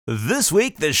This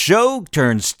week, the show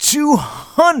turns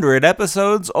 200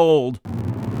 episodes old.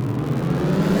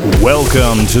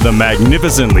 Welcome to the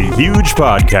Magnificently Huge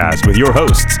Podcast with your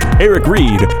hosts, Eric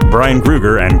Reed, Brian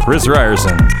Kruger, and Chris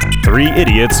Ryerson. Three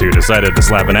idiots who decided to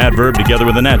slap an adverb together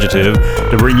with an adjective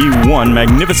to bring you one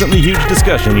magnificently huge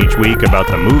discussion each week about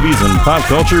the movies and pop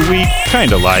culture we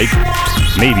kinda like,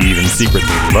 maybe even secretly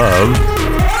love,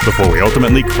 before we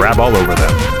ultimately crap all over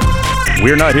them.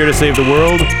 We're not here to save the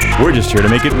world, we're just here to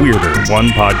make it weirder, one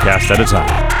podcast at a time.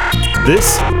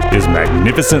 This is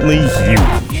Magnificently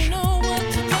Huge.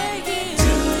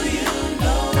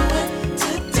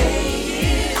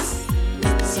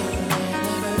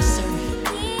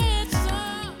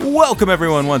 Welcome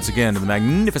everyone once again to the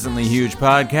Magnificently Huge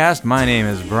Podcast. My name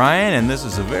is Brian, and this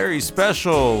is a very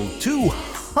special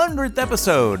 200th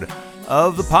episode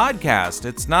of the podcast.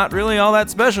 It's not really all that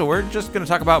special. We're just going to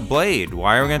talk about Blade.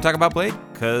 Why are we going to talk about Blade?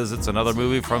 Because it's another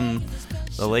movie from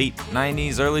the late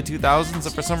 90s, early 2000s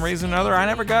that for some reason or another I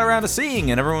never got around to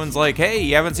seeing, and everyone's like, hey,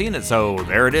 you haven't seen it, so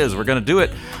there it is. We're going to do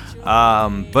it.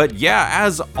 But yeah,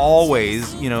 as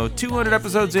always, 200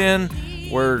 episodes in,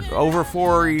 we're over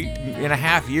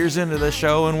 4.5 years into the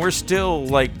show, and we're still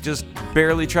just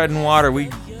barely treading water. We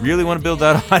really want to build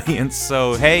that audience,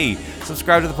 so hey,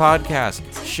 subscribe to the podcast,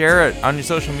 share it on your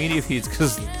social media feeds,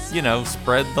 because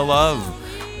spread the love.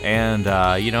 And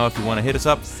if you want to hit us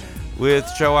up with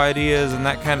show ideas and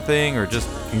that kind of thing, or just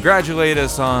congratulate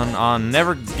us on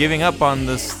never giving up on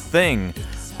this thing,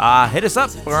 hit us up.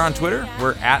 We're on Twitter.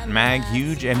 We're at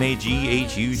MagHuge,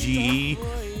 MagHuge.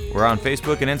 We're on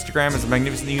Facebook and Instagram as the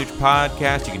Magnificently Huge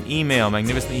Podcast. You can email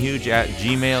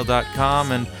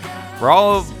magnificentlyhuge@gmail.com. And for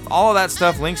all of that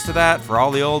stuff, links to that, for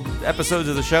all the old episodes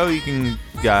of the show, you can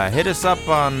hit us up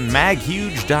on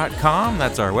maghuge.com.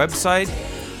 That's our website.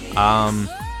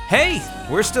 Hey,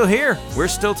 we're still here. We're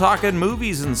still talking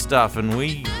movies and stuff, and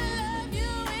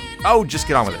just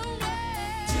get on with it.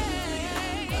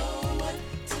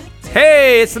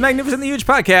 Hey, it's the Magnificently Huge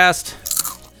Podcast.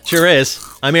 Sure is.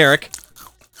 I'm Eric.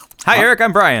 Hi, Eric.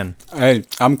 I'm Brian. Hey,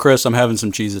 I'm Chris. I'm having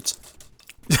some Cheez-Its.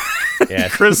 Yeah,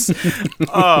 Chris.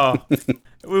 That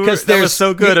was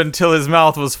so good until his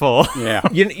mouth was full. Yeah.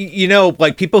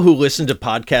 People who listen to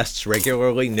podcasts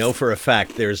regularly know for a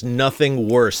fact there's nothing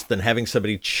worse than having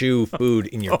somebody chew food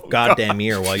in your goddamn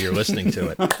ear while you're listening to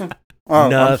it. Nothing.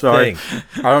 I'm sorry.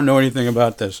 I don't know anything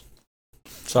about this.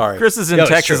 Sorry. Chris is in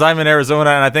Texas. I'm in Arizona,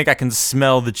 and I think I can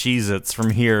smell the Cheez-Its from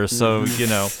here, so,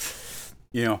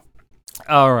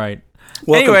 All right.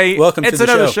 Welcome it's to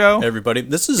the another show, everybody.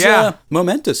 This is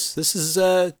momentous. This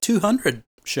is 200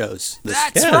 shows.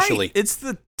 Especially. Right. It's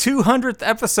the 200th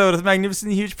episode of the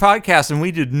Magnificently Huge Podcast, and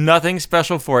we did nothing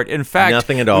special for it. In fact,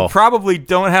 nothing at all. We probably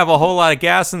don't have a whole lot of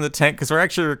gas in the tank because we're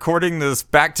actually recording this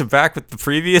back to back with the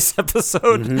previous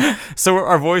episode. Mm-hmm. So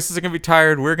our voices are going to be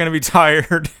tired. We're going to be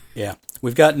tired. Yeah.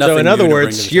 We've got nothing. So in other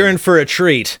words, you're in for a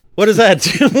treat. What does that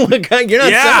do? You're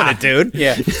not selling it, dude.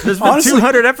 Yeah. There's been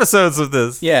 200 episodes of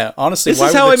this. Yeah, honestly. This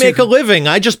is how I make a living.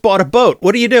 I just bought a boat.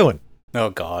 What are you doing?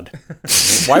 Oh, God.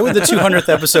 Why would the 200th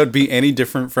episode be any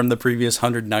different from the previous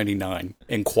 199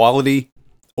 in quality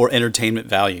or entertainment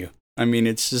value? I mean,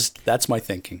 it's just, that's my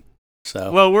thinking.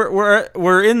 So. Well,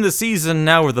 we're in the season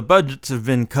now where the budgets have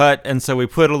been cut, and so we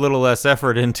put a little less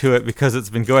effort into it because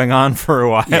it's been going on for a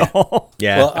while.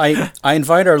 Yeah. Well, I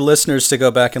invite our listeners to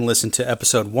go back and listen to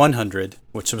episode 100,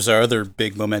 which was our other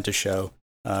big momentous show,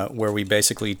 where we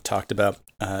basically talked about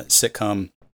sitcom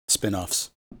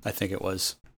spin-offs, I think it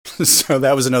was. So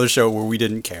that was another show where we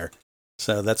didn't care.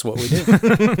 So that's what we did.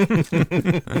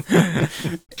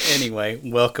 Anyway,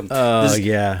 welcome. Oh,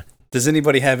 yeah. Does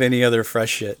anybody have any other fresh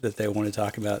shit that they want to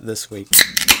talk about this week?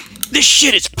 This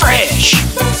shit is fresh.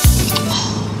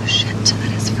 Oh, shit,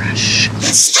 that is fresh.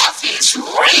 This stuff is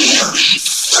really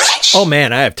fresh. Oh,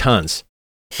 man, I have tons.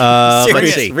 Serious?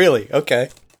 Let's see. Really? Okay.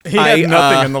 He had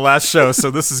nothing in the last show,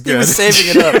 so this is good. He was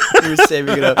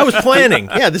saving it up. I was planning.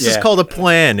 Yeah, this is called a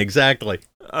plan. Exactly.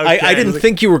 Okay. I didn't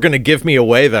think you were going to give me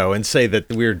away, though, and say that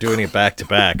we were doing it back to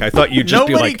back. I thought you'd just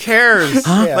be like... Nobody cares.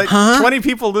 Huh? 20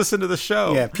 people listen to the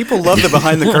show. Yeah, people love the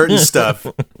behind-the-curtain stuff.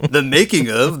 The making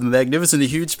of the Magnificently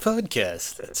Huge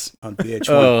Podcast. That's on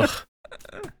VH1.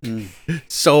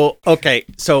 So, okay.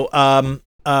 So,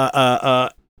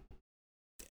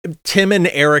 Tim and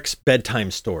Eric's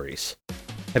bedtime stories.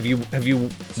 Have you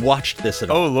watched this at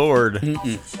all? Oh, Lord.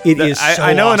 It is so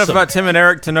I know awesome. enough about Tim and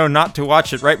Eric to know not to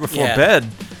watch it right before bed.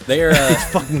 They are it's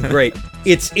fucking great.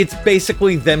 It's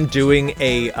basically them doing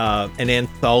an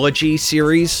anthology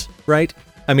series, right?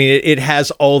 I mean, it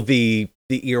has all the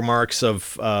earmarks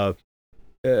of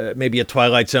maybe a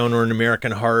Twilight Zone or an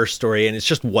American Horror Story, and it's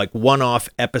just like one-off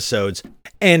episodes,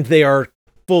 and they are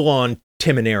full-on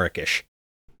Tim and Eric-ish.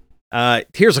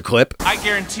 Here's a clip. I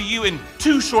guarantee you in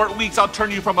 2 short weeks I'll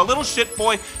turn you from a little shit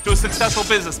boy to a successful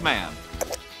businessman.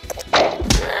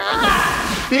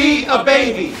 Be a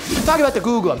baby. I'm talking about the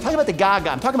Google. I'm talking about the Gaga.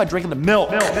 I'm talking about drinking the milk.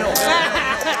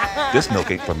 This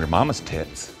milk ain't from your mama's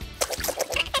tits.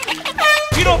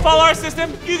 You don't follow our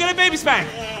system, you get a baby spank.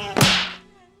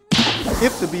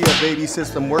 If the Be a Baby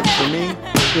system works for me,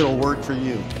 it'll work for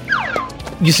you.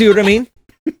 You see what I mean?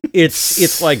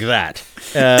 It's like that.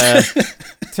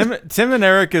 Tim and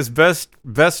Eric is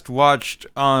best watched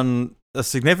on a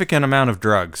significant amount of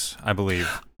drugs, I believe.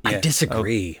 I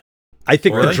disagree. I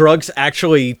think Really? the drugs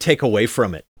actually take away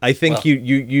from it. I think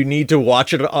you need to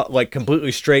watch it like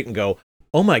completely straight and go,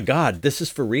 oh my God, this is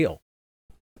for real.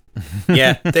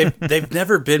 Yeah, they've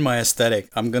never been my aesthetic.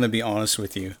 I'm gonna be honest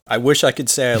with you. I wish I could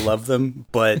say I love them,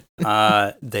 but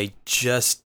they're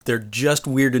just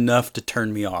weird enough to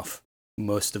turn me off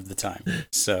most of the time.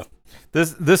 So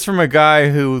This from a guy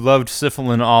who loved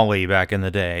Syphil and Ollie back in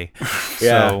the day.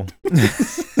 Yeah.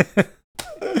 So.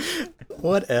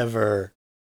 whatever.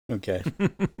 Okay.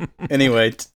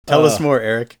 Anyway, tell us more,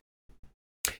 Eric.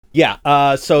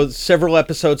 Yeah. So several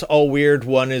episodes, all weird.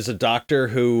 One is a doctor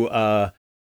who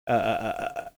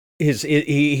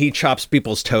he chops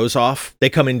people's toes off. They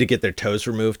come in to get their toes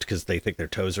removed because they think their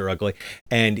toes are ugly,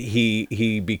 and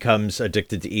he becomes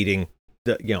addicted to eating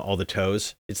all the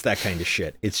toes. It's that kind of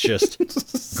shit. It's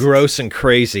just gross and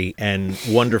crazy and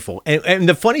wonderful. And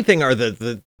the funny thing are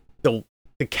the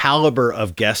caliber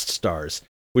of guest stars,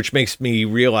 which makes me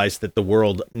realize that the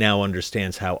world now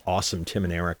understands how awesome Tim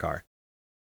and Eric are.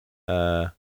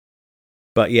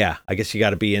 But yeah, I guess you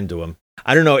got to be into them.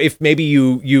 I don't know if maybe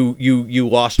you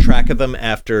lost track of them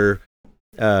after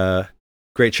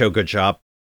Great Show, Good Job.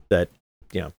 That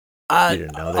you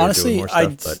didn't know they honestly, were doing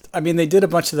more stuff. I mean, they did a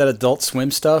bunch of that Adult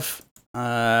Swim stuff,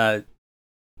 but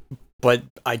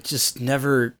I just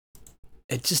never.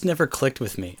 It just never clicked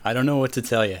with me. I don't know what to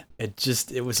tell you.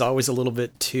 It was always a little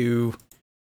bit too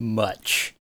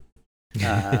much.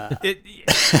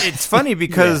 It's funny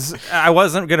because I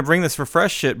wasn't going to bring this for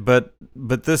fresh shit, but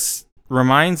this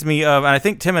reminds me of, and I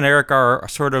think Tim and Eric are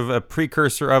sort of a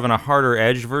precursor of and a harder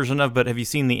edge version of, but have you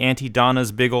seen the Auntie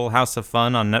Donna's Big Ol' House of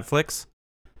Fun on Netflix?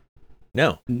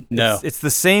 No. It's the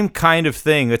same kind of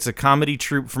thing. It's a comedy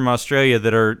troupe from Australia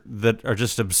that are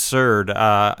just absurd.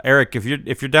 Eric, if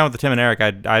you're down with the Tim and Eric,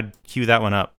 I'd cue that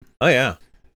one up. Oh yeah.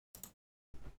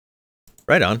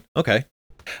 Right on. Okay.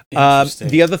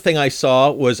 The other thing I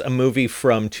saw was a movie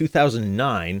from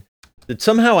 2009 that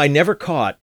somehow I never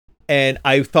caught, and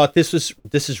I thought this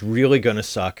is really gonna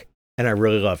suck, and I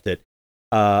really loved it.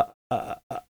 And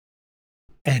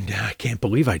I can't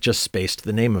believe I just spaced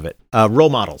the name of it. Role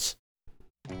Models.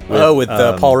 With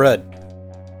Paul Rudd.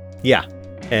 Yeah,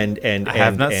 and I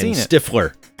have not seen it.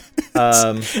 Stifler.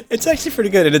 It's actually pretty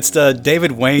good, and it's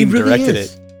David Wayne really directed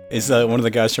is. it. He's one of the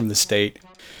guys from The State.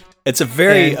 It's a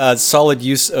very solid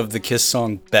use of the Kiss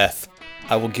song "Beth."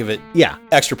 I will give it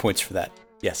extra points for that.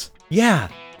 Yes. Yeah.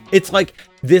 It's like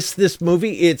this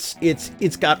movie.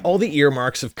 It's got all the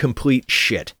earmarks of complete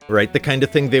shit, right? The kind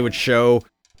of thing they would show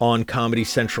on Comedy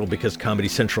Central because Comedy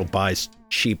Central buys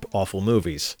cheap, awful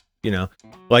movies.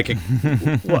 Like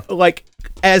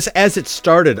as it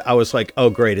started, I was like, oh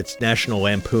great, it's National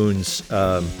Lampoon's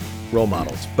Role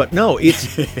Models. But no,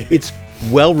 it's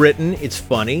well written. It's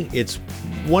funny. It's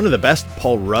one of the best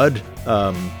Paul Rudd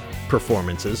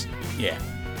performances. Yeah.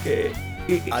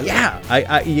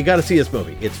 You got to see this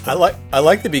movie. It's fun. I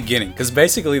like the beginning because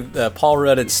basically Paul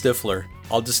Rudd and Stifler.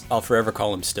 I'll forever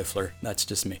call him Stifler. That's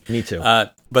just me. Me too.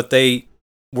 But they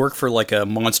work for like a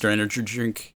Monster Energy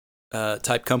drink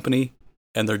type company,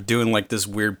 and they're doing like this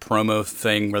weird promo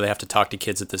thing where they have to talk to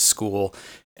kids at this school,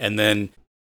 and then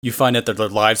you find out that their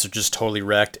lives are just totally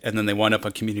wrecked, and then they wind up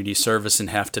on community service and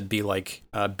have to be like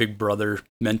big brother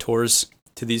mentors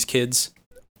to these kids.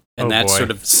 And that sort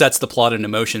of sets the plot into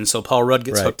motion. So Paul Rudd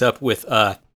gets hooked up with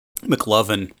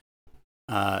McLovin,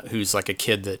 who's like a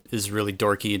kid that is really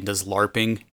dorky and does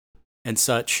LARPing and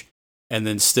such. And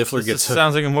then Stifler gets hooked.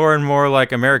 Sounds like more and more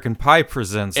like American Pie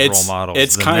presents Role Models.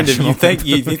 It's kind of, you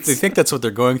think that's what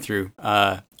they're going through.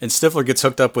 And Stifler gets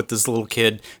hooked up with this little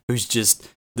kid who's just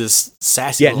this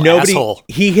sassy little asshole.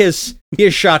 He has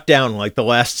shot down like the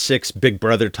last 6 Big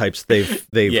Brother types they've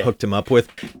hooked him up with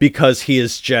because he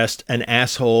is just an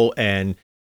asshole and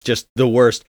just the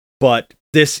worst. But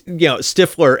this,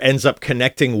 Stifler ends up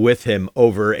connecting with him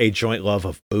over a joint love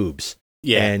of boobs.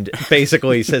 Yeah. And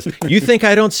basically says, you think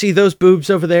I don't see those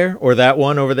boobs over there or that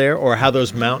one over there or how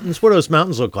those mountains, what do those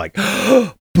mountains look like?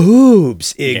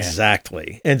 boobs,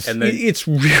 exactly. And then, it's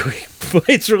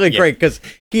really great because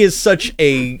he is such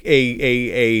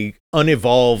a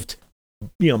unevolved,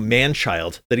 man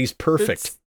child that he's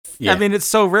perfect. I mean, it's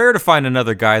so rare to find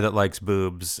another guy that likes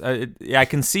boobs. I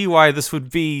can see why this would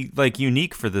be like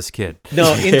unique for this kid.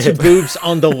 No, into boobs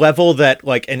on the level that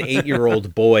like an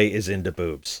 8-year-old boy is into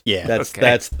boobs. Yeah, that's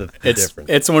the difference.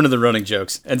 It's one of the running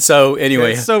jokes. And so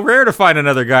anyway, it's so rare to find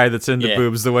another guy that's into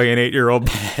boobs the way an 8-year-old.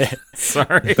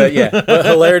 Sorry, but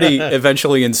hilarity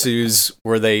eventually ensues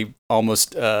where they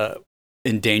almost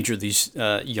endanger these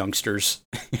youngsters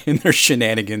in their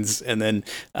shenanigans, and then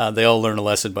they all learn a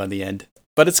lesson by the end.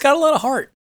 But it's got a lot of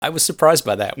heart. I was surprised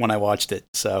by that when I watched it.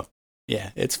 So, yeah,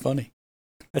 it's funny.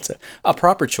 That's a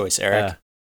proper choice, Eric.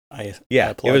 I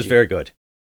it was very good.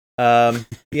 That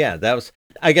was.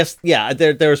 I guess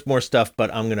there's more stuff, but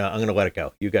I'm gonna let it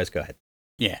go. You guys go ahead.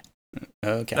 Yeah.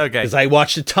 Okay. Because I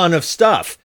watched a ton of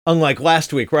stuff, unlike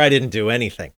last week where I didn't do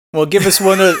anything. Well, give us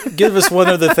one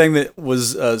other thing that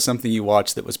was something you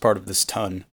watched that was part of this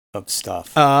ton of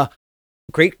stuff.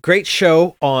 Great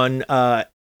show on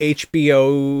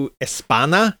HBO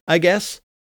España, I guess,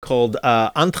 called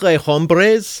Entre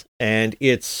Hombres, and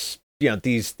it's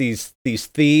these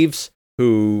thieves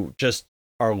who just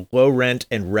are low rent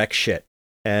and wreck shit.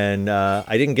 And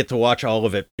I didn't get to watch all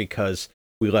of it because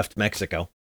we left Mexico,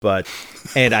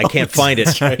 and I can't find it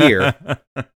here.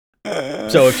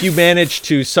 So if you manage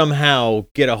to somehow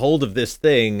get a hold of this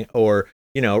thing, or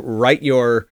write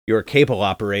your cable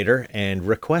operator and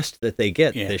request that they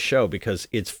get this show, because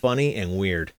it's funny and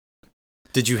weird.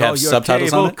 Did you have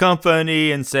subtitles on it?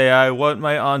 Company and say, I want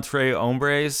my entree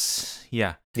hombres.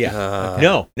 Yeah.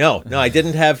 No, I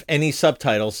didn't have any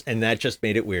subtitles, and that just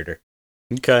made it weirder.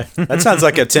 Okay. That sounds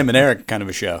like a Tim and Eric kind of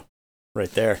a show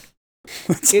right there.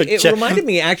 It reminded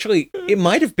me, actually, it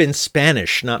might have been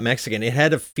Spanish, not Mexican. It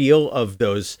had a feel of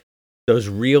those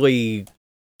really,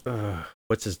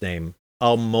 what's his name?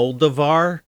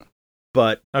 Almodovar,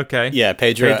 but yeah,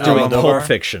 Pedro doing Almodovar. Pulp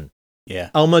Fiction.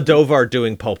 Yeah, Almodovar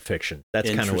doing Pulp Fiction.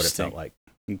 That's kind of what it felt like.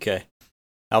 Okay,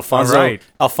 Alfonso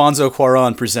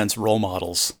Cuarón presents Role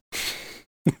Models.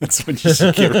 That's what you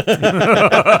should give. Well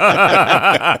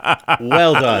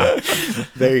done.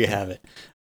 There you have it.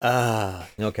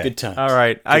 Okay. Good times. All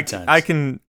right, I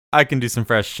can do some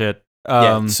fresh shit.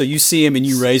 So you see him and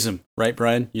you raise him, right,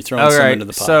 Brian? You're throwing some into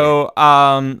the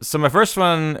pot. So my first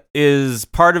one is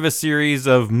part of a series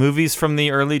of movies from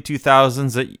the early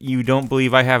 2000s that you don't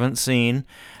believe I haven't seen,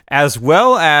 as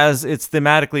well as it's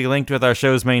thematically linked with our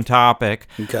show's main topic.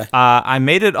 Okay. I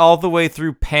made it all the way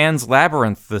through Pan's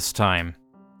Labyrinth this time.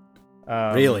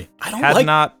 Really? I don't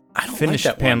finished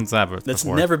like that Pan's Labyrinth. That's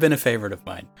before. never been a favorite of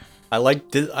mine. I like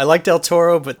Del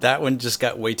Toro, but that one just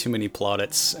got way too many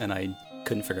plaudits, and I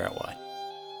couldn't figure out why.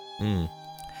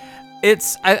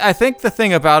 I think the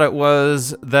thing about it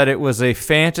was that it was a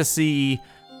fantasy,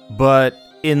 but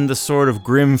in the sort of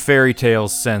grim fairy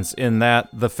tales sense, in that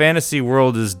the fantasy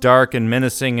world is dark and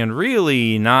menacing and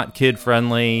really not kid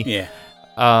friendly. Yeah.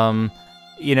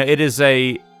 It is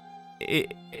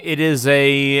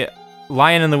a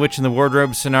Lion and the Witch in the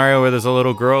Wardrobe scenario where there's a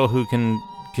little girl who can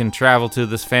travel to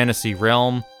this fantasy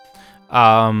realm. A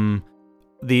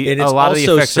lot of the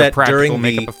effects are practical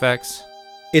makeup effects.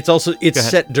 It's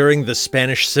set during the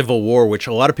Spanish Civil War, which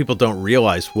a lot of people don't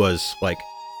realize was like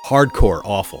hardcore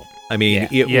awful. I mean,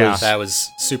 that was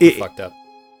super fucked up.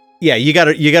 Yeah, you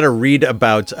gotta read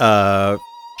about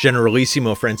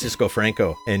Generalissimo Francisco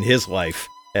Franco and his life.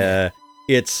 And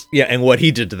what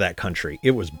he did to that country.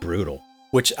 It was brutal.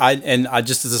 Which I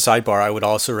just as a sidebar, I would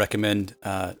also recommend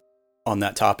on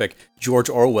that topic, George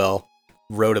Orwell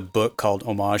wrote a book called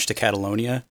Homage to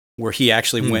Catalonia, where he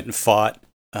actually went and fought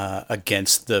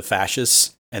against the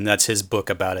fascists, and that's his book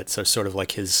about it. So sort of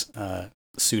like his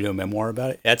pseudo memoir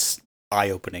about it. That's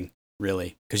eye-opening,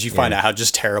 really, because you find out how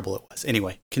just terrible it was.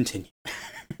 Anyway, continue.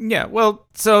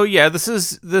 This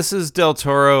is Del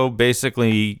Toro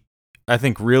basically, I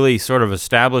think, really sort of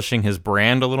establishing his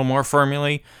brand a little more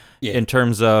firmly. Yeah. In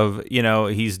terms of,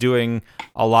 he's doing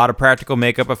a lot of practical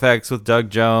makeup effects with Doug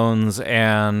Jones,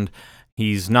 and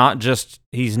he's not just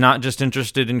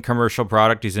interested in commercial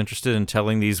product. He's interested in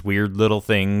telling these weird little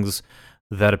things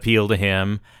that appeal to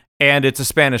him. And it's a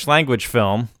Spanish language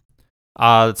film.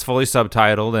 It's fully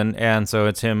subtitled, and so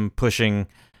it's him pushing,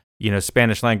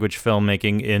 Spanish language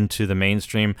filmmaking into the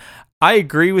mainstream. I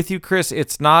agree with you, Chris.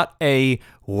 It's not a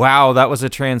wow, that was a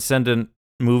transcendent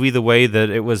movie the way that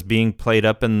it was being played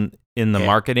up in the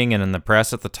marketing and in the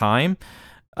press at the time,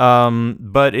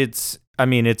 but it's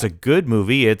a good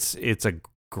movie. It's a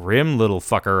grim little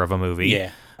fucker of a movie.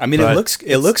 It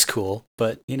looks cool,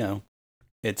 but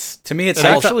It's to me, it's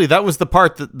And actually, that was the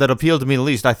part that appealed to me the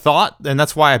least. I thought, and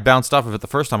that's why I bounced off of it the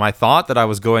first time. I thought that I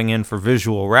was going in for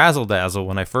visual razzle dazzle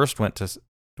when I first went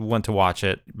to watch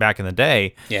it back in the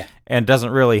day. Yeah, and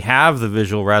doesn't really have the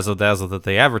visual razzle dazzle that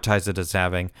they advertise it as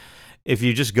having. If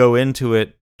you just go into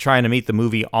it trying to meet the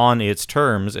movie on its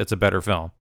terms, it's a better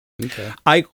film. Okay.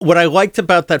 What I liked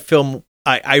about that film,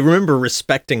 I remember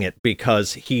respecting it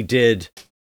because he did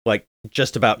like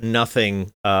just about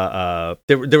nothing.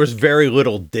 There was very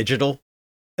little digital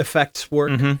effects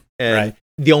work, and Right.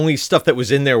 the only stuff that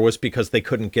was in there was because they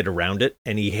couldn't get around it,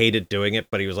 and he hated doing it.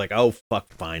 But he was like, "Oh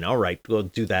fuck, fine, all right, we'll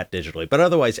do that digitally." But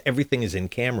otherwise, everything is in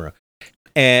camera,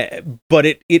 but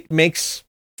it makes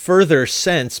further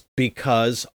sense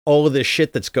because all of this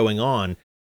shit that's going on.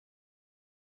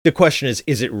 The question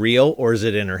is it real or is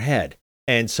it in her head?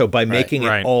 And so by making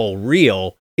it all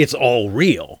real, it's all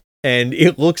real. And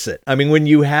it looks it. I mean, when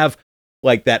you have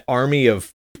like that army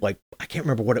of like, I can't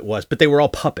remember what it was, but they were all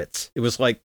puppets. It was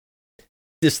like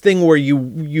this thing where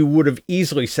you would have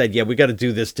easily said, yeah, we got to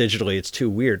do this digitally. It's too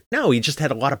weird. No, he just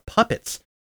had a lot of puppets,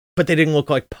 but they didn't look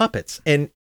like puppets.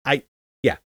 And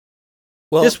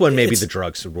well, this one, maybe the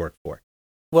drugs would work for.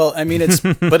 Well, I mean,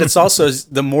 but it's also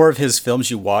the more of his films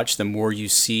you watch, the more you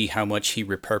see how much he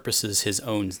repurposes his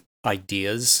own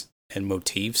ideas and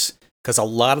motifs. Because a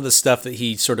lot of the stuff that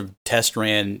he sort of test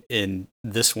ran in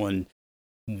this one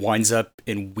winds up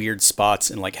in weird spots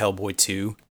in like Hellboy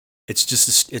 2. It's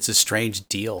just it's a strange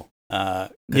deal.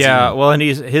 Well, and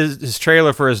his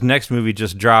trailer for his next movie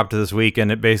just dropped this week,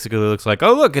 and it basically looks like,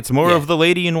 oh look, it's more of the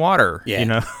Lady in Water. Yeah. You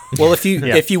know. Well, if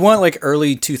you want like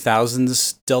early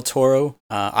 2000s Del Toro,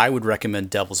 I would recommend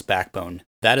Devil's Backbone.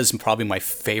 That is probably my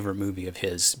favorite movie of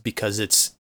his because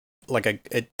it's like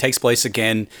it takes place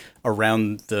again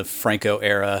around the Franco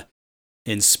era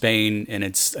in Spain, and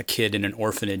it's a kid in an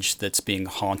orphanage that's being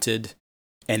haunted,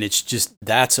 and it's just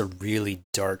that's a really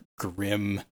dark,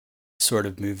 grim sort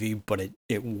of movie, but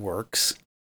it works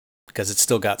because it's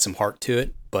still got some heart to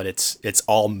it, but it's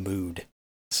all mood.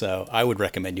 So I would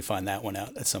recommend you find that one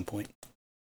out at some point.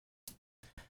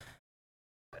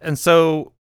 And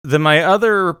so my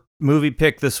other movie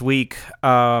pick this week,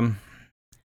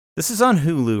 this is on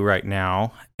Hulu right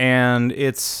now, and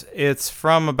it's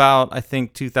from about, I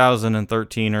think,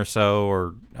 2013 or so,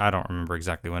 or I don't remember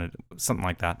exactly when something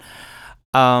like that.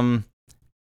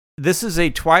 This is a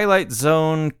Twilight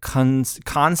Zone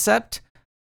concept,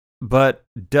 but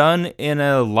done in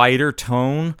a lighter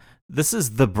tone. This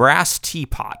is The Brass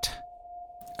Teapot.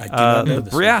 I do not know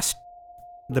this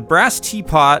The Brass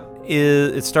Teapot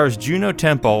it stars Juno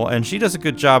Temple, and she does a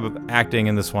good job of acting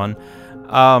in this one.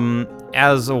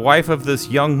 As a wife of this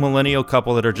young millennial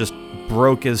couple that are just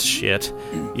broke as shit,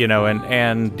 you know,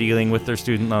 and dealing with their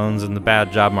student loans and the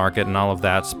bad job market and all of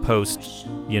that's post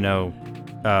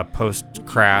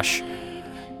crash,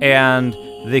 and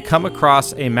they come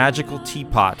across a magical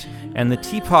teapot, and the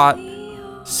teapot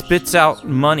spits out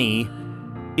money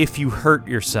if you hurt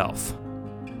yourself.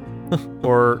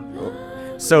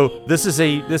 So this is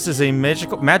a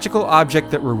magical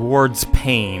object that rewards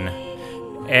pain,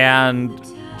 and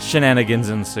shenanigans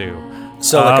ensue.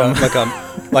 So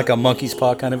like a monkey's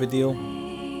paw kind of a deal.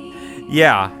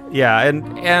 Yeah,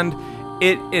 and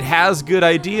it has good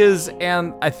ideas,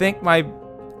 and I think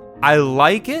I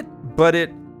like it, but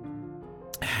it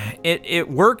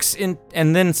works and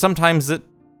then sometimes it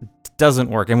doesn't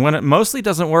work. And when it mostly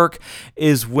doesn't work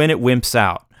is when it wimps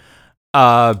out.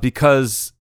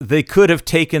 Because they could have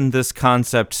taken this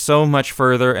concept so much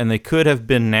further, and they could have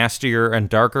been nastier and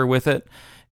darker with it,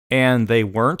 and they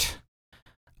weren't.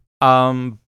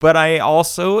 But I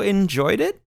also enjoyed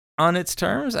it on its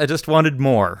terms. I just wanted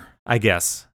more, I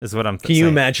guess, is what I'm saying. Can you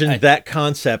imagine that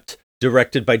concept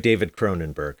directed by David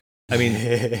Cronenberg? I mean,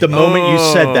 the moment you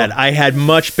said that, I had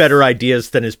much better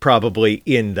ideas than is probably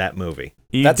in that movie.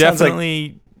 You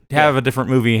definitely have a different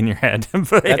movie in your head.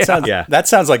 But that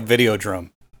sounds like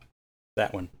Videodrome.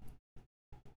 That one.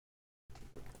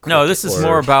 No, this is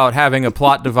more about having a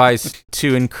plot device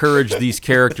to encourage these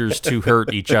characters to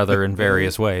hurt each other in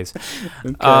various ways.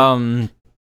 Okay.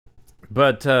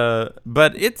 But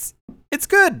it's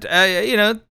good.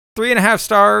 3.5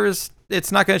 stars.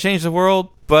 It's not going to change the world,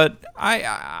 but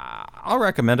I'll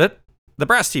recommend it. The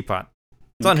Brass Teapot.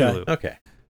 It's on Hulu. Okay.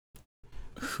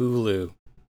 Hulu.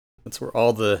 That's where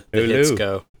all the hits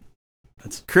go.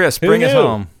 Chris, bring us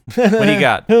home. What do you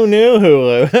got? Who knew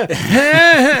Hulu?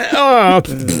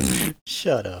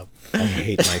 Shut up. I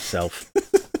hate myself.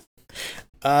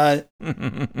 On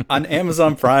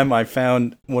Amazon Prime, I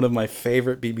found one of my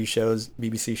favorite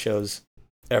BBC shows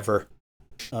ever.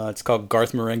 It's called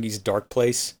Garth Marenghi's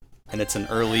Darkplace. and it's an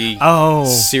early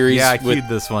series. Yeah, I queued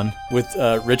this one with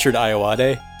Richard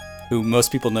Ayoade, who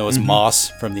most people know as Moss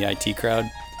from the IT Crowd.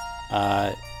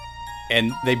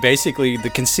 And they basically, the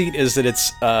conceit is that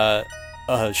it's a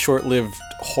short-lived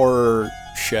horror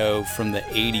show from the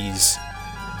 80s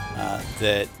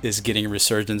that is getting a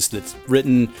resurgence, that's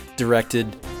written,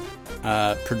 directed,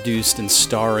 produced, and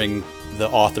starring the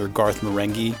author Garth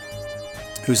Marenghi,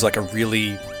 who's like a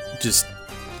really just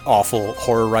awful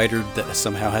horror writer that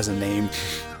somehow has a name.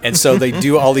 And so they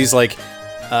do all these like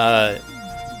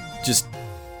just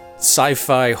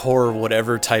sci-fi horror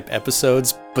whatever type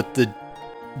episodes, but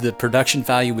the production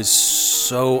value is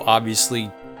so obviously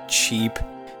cheap,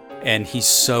 and he's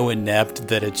so inept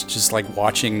that it's just like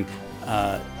watching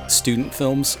student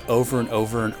films over and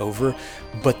over and over,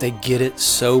 but they get it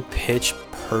so pitch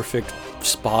perfect,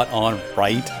 spot on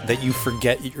right, that you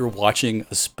forget you're watching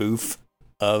a spoof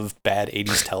of bad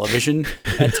 80s television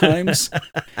at times.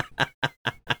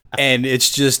 And it's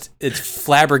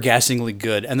flabbergastingly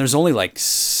good. And there's only like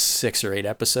 6 or 8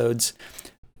 episodes.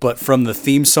 But from the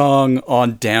theme song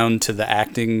on down to the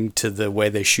acting to the way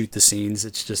they shoot the scenes,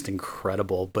 it's just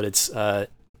incredible. But it's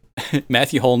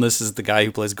Matthew Holness is the guy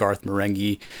who plays Garth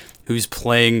Marenghi, who's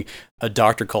playing a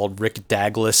doctor called Rick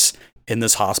Douglas in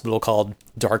this hospital called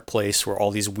Darkplace, where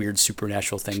all these weird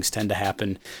supernatural things tend to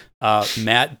happen.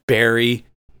 Matt Berry,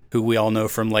 who we all know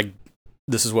from like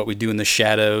This Is What We Do in the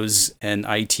Shadows and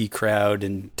IT Crowd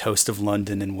and Toast of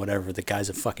London and whatever. The guy's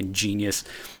a fucking genius.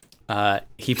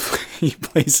 He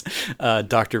plays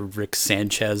Dr. Rick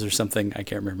Sanchez or something. I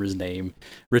can't remember his name.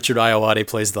 Richard Ayoade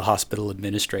plays the hospital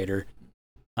administrator.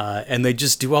 And they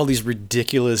just do all these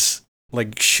ridiculous,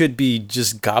 like, should be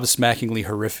just gobsmackingly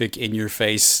horrific,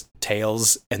 in-your-face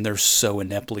tales, and they're so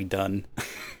ineptly done.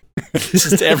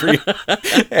 Just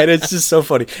and it's just so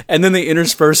funny. And then they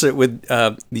intersperse it with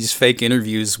these fake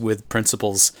interviews with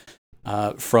principals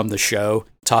from the show,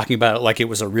 talking about it like it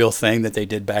was a real thing that they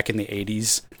did back in the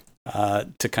 80s,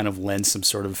 to kind of lend some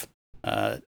sort of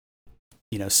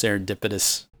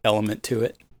serendipitous element to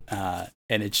it. And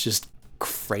it's just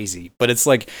crazy. But it's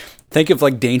like, think of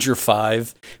like Danger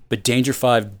 5, but Danger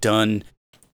 5 done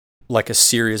like a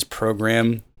serious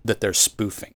program that they're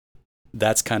spoofing.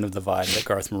 That's kind of the vibe that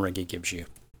Garth Marenghi gives you.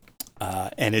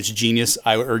 And it's genius.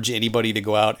 I urge anybody to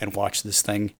go out and watch this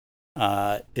thing.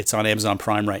 It's on Amazon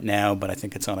Prime right now, but I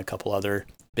think it's on a couple other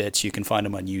bits. You can find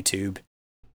them on YouTube.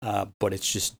 But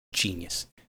it's just genius.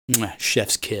 Mwah,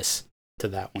 chef's kiss to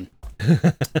that one.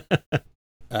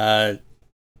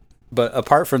 But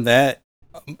apart from that,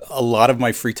 a lot of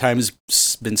my free time has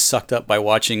been sucked up by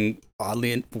watching,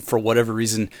 oddly, for whatever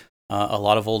reason, a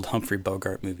lot of old Humphrey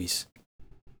Bogart movies.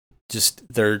 Just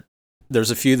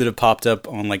there's a few that have popped up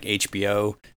on like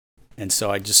HBO, and so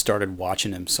I just started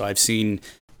watching them. So I've seen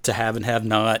To Have and Have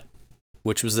Not,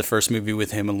 which was the first movie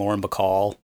with him and Lauren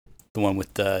Bacall, the one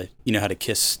with the you know how to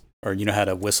kiss or you know how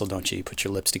to whistle, don't you? You put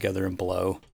your lips together and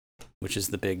blow, which is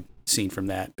the big scene from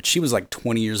that. But she was like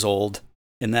 20 years old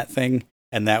in that thing,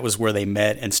 and that was where they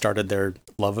met and started their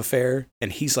love affair.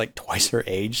 And he's like twice her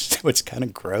age, so it's kind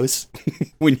of gross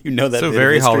when you know that. So bit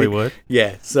very of history. Hollywood.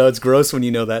 Yeah, so it's gross when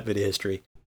you know that bit of history.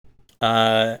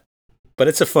 But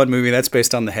it's a fun movie. That's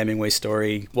based on the Hemingway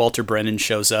story. Walter Brennan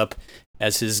shows up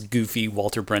as his goofy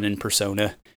Walter Brennan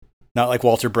persona. Not like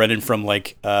Walter Brennan from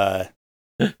like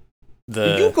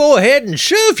You go ahead and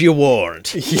shove, you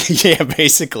warrant. Yeah,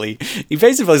 basically. He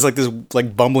basically is like this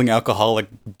like bumbling alcoholic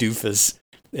doofus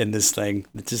in this thing.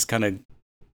 It just kind of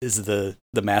is the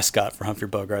mascot for Humphrey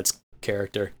Bogart's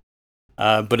character.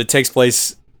 But it takes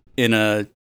place in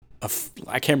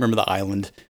I can't remember the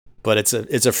island, but it's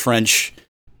a French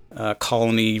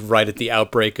colony right at the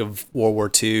outbreak of World War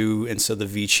II, and so the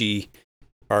Vichy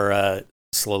are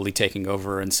slowly taking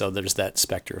over, and so there's that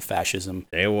specter of fascism.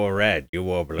 They were red, you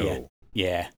were blue.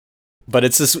 Yeah. But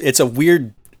it's a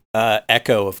weird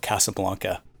echo of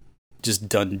Casablanca, just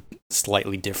done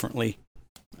slightly differently.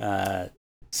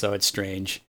 So it's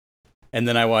strange. And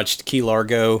then I watched Key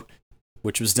Largo,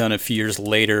 which was done a few years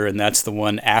later, and that's the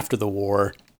one after the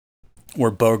war,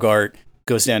 where Bogart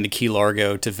goes down to Key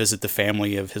Largo to visit the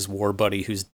family of his war buddy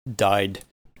who's died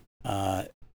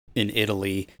in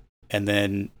Italy. And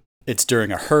then it's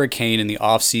during a hurricane in the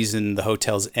off season. The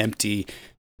hotel's empty,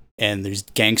 and there's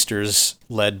gangsters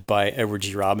led by Edward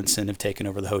G. Robinson have taken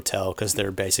over the hotel because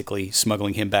they're basically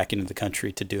smuggling him back into the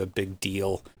country to do a big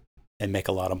deal and make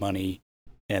a lot of money.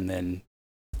 And then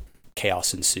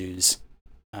chaos ensues.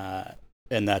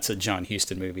 And that's a John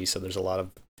Huston movie, so there's a lot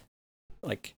of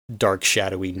like dark,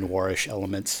 shadowy, noirish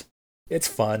elements. It's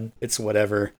fun. It's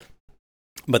whatever.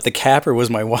 But the capper was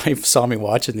my wife saw me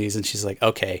watching these, and she's like,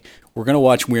 okay, we're going to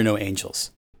watch We're No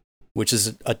Angels. which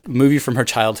is a movie from her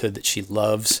childhood that she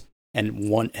loves and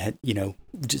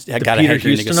just The got Peter a head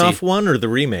to go see. Ustinov one or the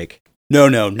remake? No,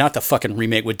 not the fucking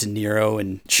remake with De Niro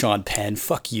and Sean Penn.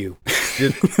 Fuck you.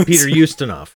 Peter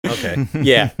Ustinov. Okay.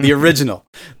 Yeah, the original.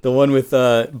 The one with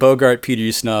Bogart, Peter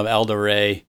Ustinov, Aldo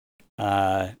Ray,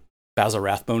 Basil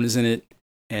Rathbone is in it,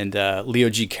 and Leo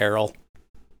G. Carroll,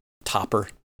 Topper.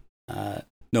 No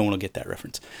one will get that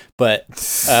reference. But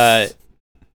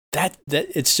that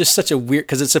it's just such a weird,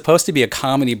 because it's supposed to be a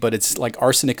comedy, but it's like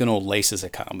Arsenic and Old Lace is a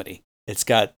comedy. It's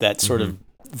got that sort of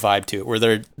vibe to it, where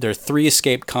they're three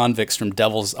escaped convicts from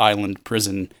Devil's Island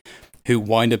prison who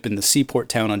wind up in the seaport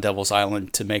town on Devil's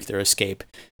Island to make their escape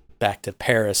back to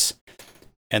Paris,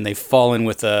 and they fall in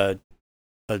with a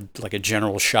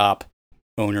general shop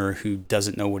owner who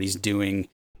doesn't know what he's doing,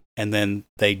 and then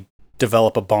they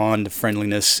develop a bond of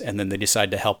friendliness, and then they decide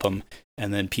to help him,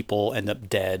 and then people end up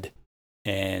dead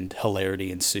and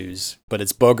hilarity ensues. But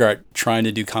it's Bogart trying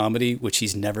to do comedy, which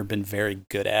he's never been very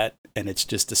good at, and it's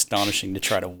just astonishing to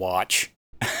try to watch.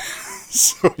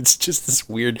 So it's just this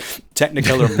weird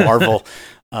Technicolor marvel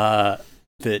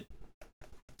that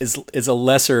is a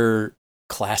lesser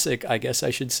classic, I guess I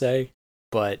should say,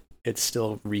 but it's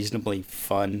still reasonably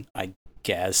fun, I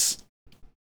guess.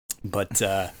 But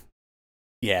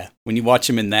yeah, when you watch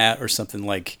him in that or something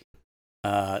like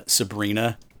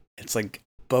Sabrina, it's like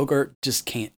Bogart just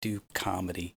can't do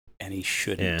comedy, and he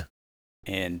shouldn't. Yeah.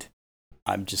 And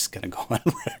I'm just gonna go on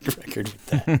record with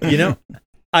that.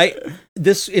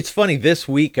 It's funny. This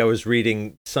week I was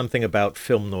reading something about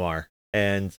film noir,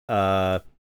 and I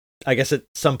guess at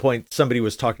some point somebody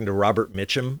was talking to Robert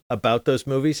Mitchum about those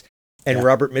movies, and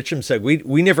Robert Mitchum said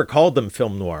we never called them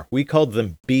film noir. We called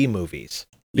them B movies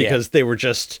because they were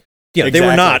just they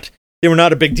were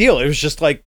not a big deal. It was just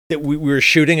like that we were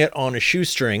shooting it on a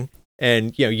shoestring,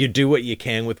 and you do what you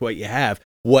can with what you have.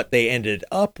 What they ended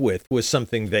up with was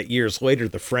something that years later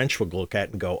the French would look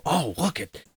at and go, "Oh, look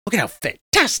at how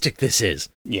fantastic this is."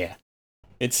 Yeah.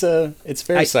 It's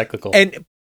very cyclical. And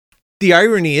the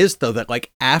irony is, though, that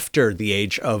like after the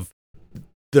age of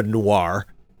the noir,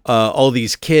 all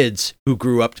these kids who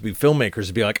grew up to be filmmakers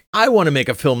would be like, I want to make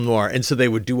a film noir. And so they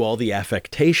would do all the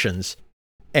affectations,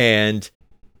 and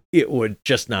it would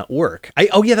just not work.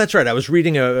 That's right. I was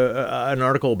reading an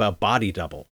article about Body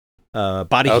Double.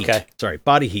 Body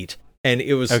Heat. And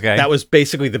it was that was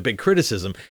basically the big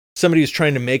criticism. Somebody was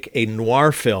trying to make a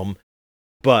noir film,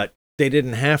 but they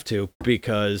didn't have to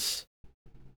because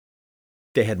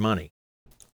they had money.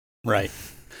 Right.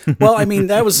 Well, I mean,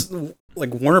 that was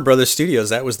like Warner Brothers Studios.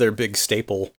 That was their big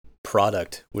staple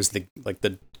product, was the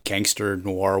gangster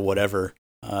noir, whatever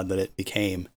that it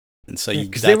became. And so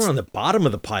because they were on the bottom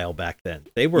of the pile back then.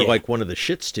 They were like one of the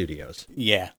shit studios.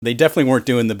 Yeah, they definitely weren't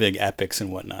doing the big epics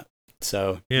and whatnot.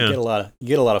 So you get a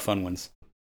lot of fun ones.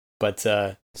 But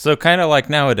so kind of like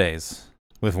nowadays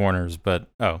with Warner's, but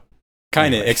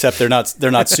kind of, except they're not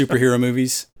superhero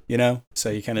movies,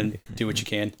 So you kind of do what you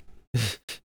can.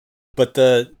 But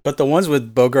the ones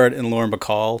with Bogart and Lauren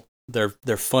Bacall, they're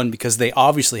fun because they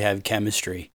obviously have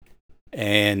chemistry,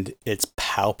 and it's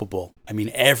palpable. I mean,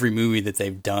 every movie that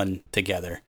they've done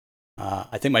together.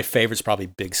 I think my favorite's probably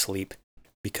Big Sleep,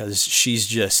 because she's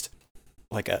just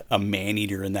like a man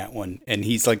eater in that one, and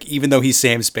he's like, even though he's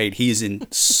Sam Spade, he's in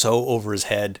so over his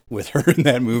head with her in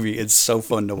that movie. It's so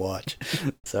fun to watch.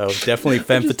 So definitely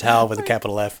femme fatale with a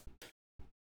capital F.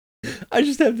 I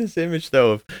just have this image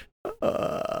though of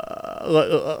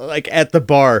like at the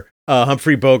bar,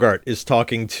 Humphrey Bogart is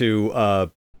talking to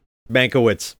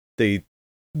Mankiewicz, the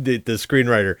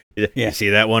screenwriter. You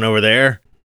see that one over there?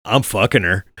 I'm fucking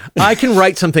her. I can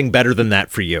write something better than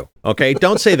that for you. Okay,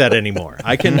 don't say that anymore.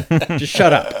 I can just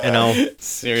shut up and I'll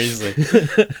seriously.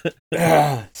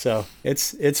 So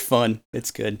it's fun.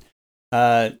 It's good.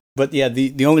 But yeah,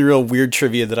 the only real weird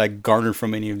trivia that I garnered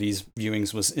from any of these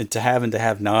viewings was To Have and To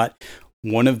Have Not.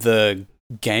 One of the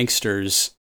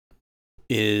gangsters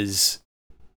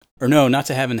not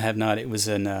To Have and Have Not. It was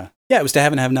it was To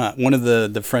Have and Have Not. One of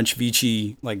the French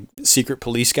Vichy like secret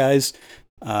police guys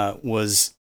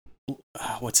was.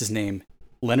 What's his name?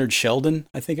 Leonard Sheldon,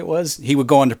 I think it was. He would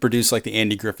go on to produce like the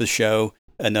Andy Griffith Show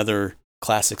and other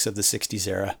classics of the 60s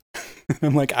era.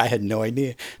 I'm like, I had no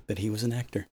idea that he was an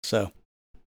actor. So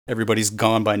everybody's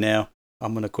gone by now.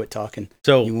 I'm going to quit talking.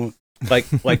 So you won't.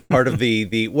 like part of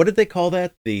the what did they call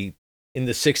that? In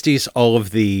the 60s, all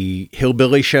of the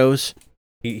hillbilly shows.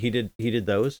 He did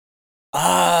those?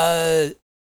 I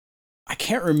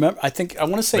can't remember. I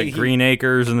want to say like Green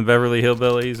Acres and the Beverly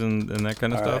Hillbillies and that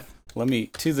kind of stuff. Right. Let me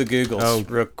to the Googles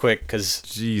real quick, because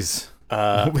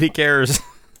nobody cares.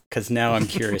 Because now I'm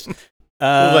curious. We'll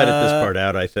edit this part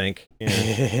out, I think.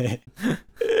 Yeah.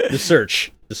 The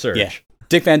Search. Yeah.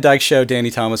 Dick Van Dyke Show,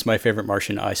 Danny Thomas, My Favorite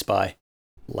Martian, I Spy,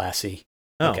 Lassie.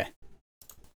 Oh. Okay.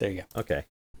 There you go. Okay.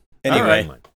 Anyway.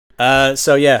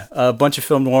 So yeah, a bunch of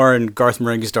film noir and Garth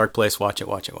Marenghi's Darkplace. Watch it.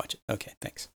 Okay,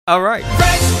 thanks. All right.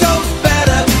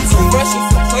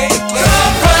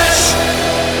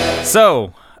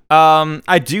 So,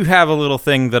 I do have a little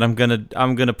thing that I'm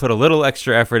gonna put a little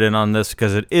extra effort in on this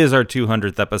because it is our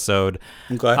 200th episode.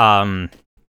 Okay.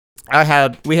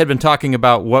 We had been talking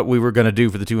about what we were gonna do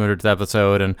for the 200th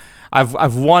episode, and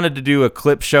I've wanted to do a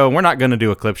clip show. We're not gonna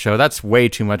do a clip show. That's way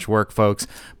too much work, folks.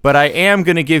 But I am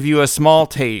gonna give you a small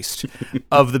taste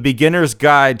of the beginner's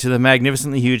guide to the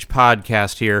Magnificently Huge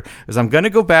podcast here. As I'm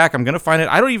gonna go back, I'm gonna find it.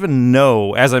 I don't even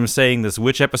know, as I'm saying this,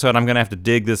 which episode I'm gonna have to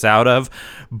dig this out of,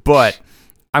 but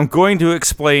I'm going to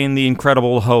explain the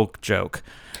Incredible Hulk joke.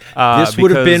 This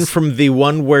would have been from the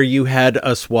one where you had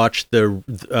us watch the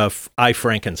I,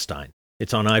 Frankenstein.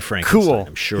 It's on I, Frankenstein. Cool.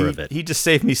 I'm sure of it. He just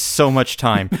saved me so much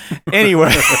time. Anyway.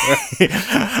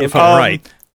 If I'm right.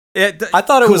 I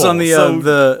thought it was on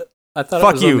the I thought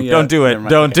fuck it was you. on the, Don't do it.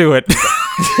 Don't do it.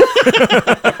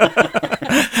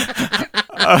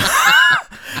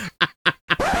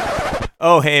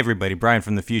 Oh, hey, everybody. Brian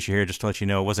from the future here. Just to let you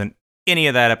know, it wasn't any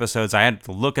of that episodes. I had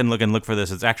to look for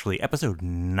this. It's actually episode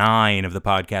 9 of the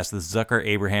podcast, the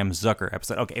Zucker-Abraham Zucker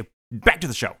episode. Okay, back to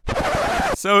the show.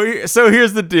 So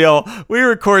here's the deal. We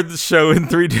record the show in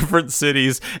 3 different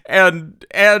cities, and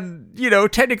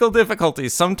technical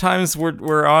difficulties. Sometimes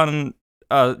we're on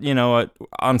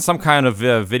on some kind of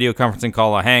video conferencing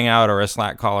call, a Hangout or a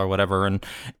Slack call or whatever,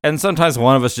 and sometimes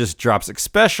one of us just drops,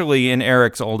 especially in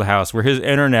Eric's old house where his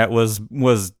internet was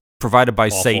provided by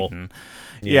awful. Satan.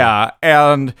 Yeah,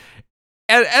 and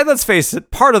let's face it,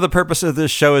 part of the purpose of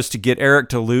this show is to get Eric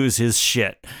to lose his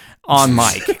shit on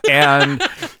mic, and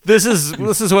this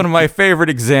is one of my favorite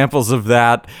examples of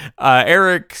that.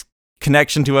 Eric's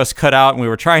connection to us cut out, and we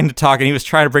were trying to talk, and he was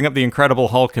trying to bring up the Incredible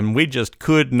Hulk, and we just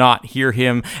could not hear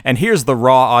him. And here's the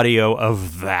raw audio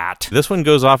of that. This one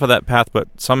goes off of that path, but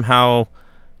somehow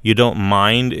you don't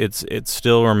mind. It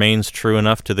still remains true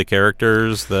enough to the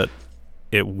characters that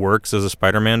it works as a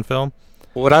Spider-Man film.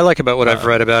 What I like about what I've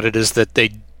read about it is that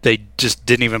they just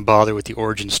didn't even bother with the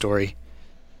origin story.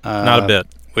 Not a bit.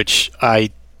 Which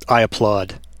I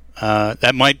applaud.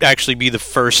 That might actually be the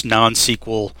first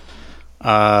non-sequel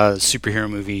superhero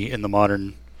movie in the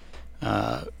modern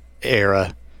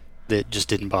era that just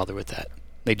didn't bother with that.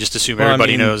 They just assume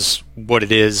everybody knows what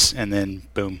it is, and then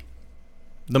boom.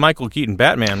 The Michael Keaton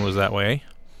Batman was that way.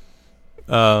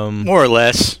 More or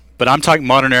less. But I'm talking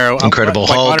modern era. Incredible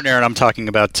Hulk. Modern era, I'm talking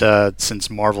about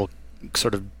since Marvel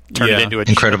sort of turned it into a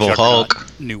Incredible Hulk,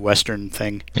 new Western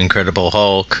thing. Incredible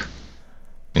Hulk.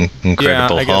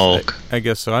 Incredible Hulk. I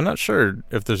guess so. I'm not sure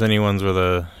if there's any ones where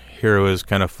the hero is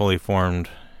kind of fully formed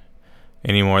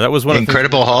anymore. That was one of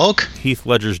Incredible Hulk. Heath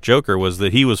Ledger's Joker was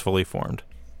that he was fully formed.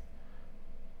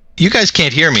 You guys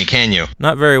can't hear me, can you?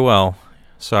 Not very well.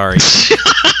 Sorry.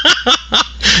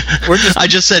 I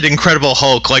just said Incredible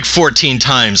Hulk like 14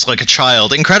 times, like a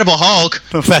child. Incredible Hulk.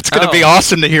 That's going to be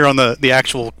awesome to hear on the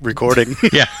actual recording.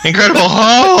 Yeah, Incredible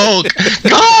Hulk,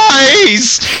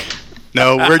 guys.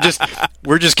 No,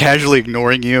 we're just casually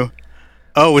ignoring you.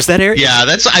 Oh, was that Eric? Yeah,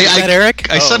 that's that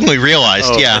Eric. I suddenly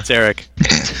realized. Yeah, that's Eric.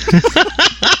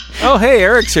 Oh, hey,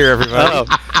 Eric's here, everybody. Oh,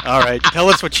 all right. Tell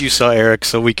us what you saw, Eric,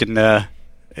 so we can at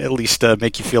least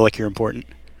make you feel like you're important.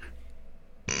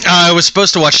 I was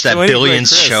supposed to watch that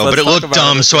Billions show, but it looked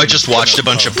dumb, so I just watched a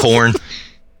bunch of porn.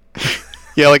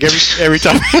 Yeah, like every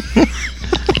time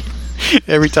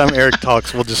every time Eric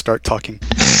talks, we'll just start talking.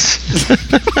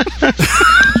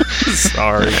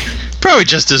 Sorry. Probably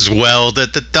just as well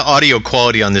that the audio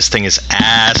quality on this thing is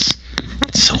ass.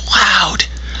 It's so loud.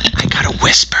 I gotta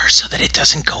whisper so that it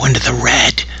doesn't go into the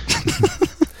red.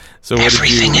 So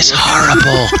everything is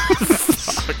horrible.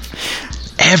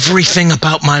 Everything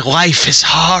about my life is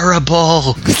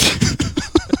horrible.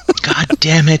 God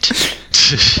damn it.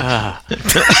 This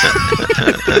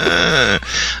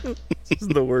is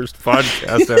the worst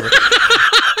podcast ever.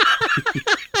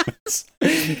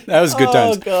 That was good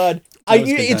times. Oh, God.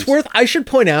 I should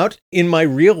point out, in my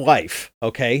real life,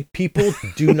 okay, people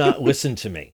do not listen to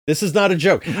me. This is not a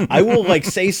joke. I will,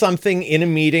 say something in a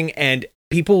meeting, and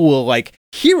people will,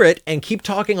 hear it and keep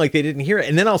talking like they didn't hear it.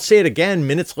 And then I'll say it again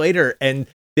minutes later, and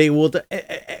they will...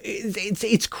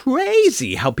 It's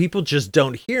crazy how people just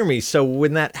don't hear me. So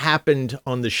when that happened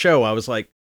on the show, I was like,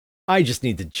 I just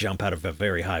need to jump out of a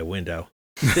very high window.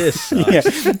 This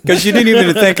sucks. Because you didn't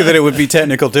even think that it would be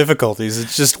technical difficulties.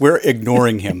 It's just we're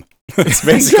ignoring him. It's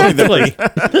basically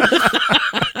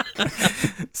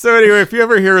So anyway, if you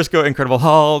ever hear us go Incredible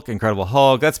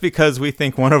Hulk, that's because we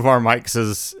think one of our mics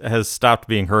has stopped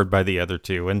being heard by the other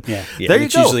two. And there you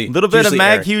go. A little bit of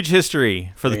MagHuge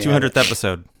history for the 200th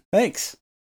episode. Thanks,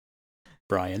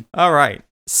 Brian. All right.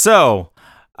 So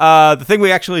the thing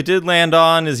we actually did land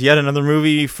on is yet another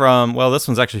movie from, well, this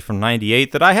one's actually from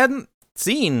 98 that I hadn't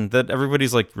seen, that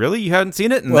everybody's like, really? You hadn't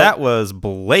seen it? And that was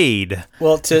Blade.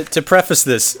 Well, to preface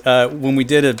this, when we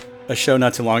did a show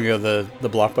not too long ago, the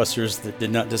blockbusters that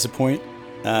did not disappoint,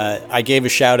 I gave a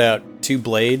shout out to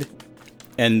Blade,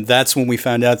 and that's when we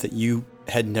found out that you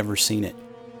had never seen it.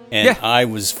 And I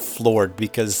was floored,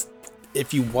 because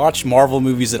if you watch Marvel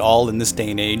movies at all in this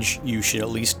day and age, you should at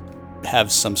least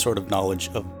have some sort of knowledge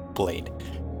of Blade.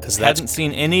 Because I hadn't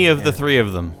seen any of the three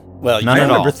of them. Well, I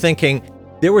remember thinking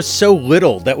there was so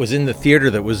little that was in the theater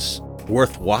that was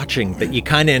worth watching that you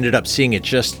kind of ended up seeing it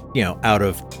just, out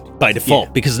of by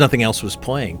default because nothing else was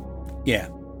playing. Yeah.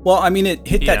 Well, I mean, it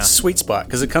hit that sweet spot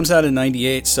because it comes out in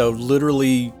 98, so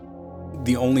literally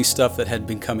the only stuff that had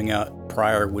been coming out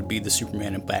prior would be the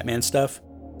Superman and Batman stuff.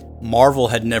 Marvel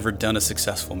had never done a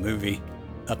successful movie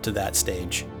up to that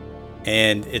stage,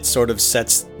 and it sort of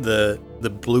sets the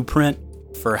blueprint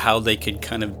for how they could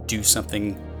kind of do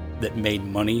something that made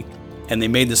money. And they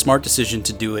made the smart decision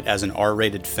to do it as an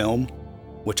R-rated film,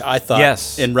 which I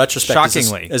thought, in retrospect,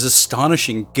 is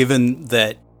astonishing, given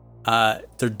that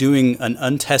they're doing an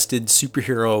untested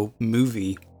superhero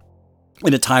movie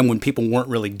in a time when people weren't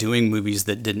really doing movies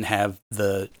that didn't have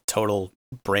the total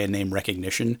brand name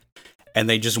recognition, and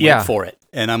they just went for it.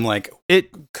 And I'm like,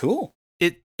 cool.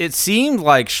 It seemed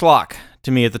like schlock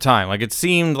to me at the time. Like, it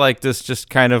seemed like this just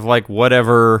kind of like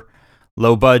whatever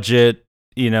low budget,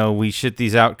 we shit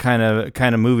these out kind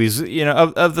of movies,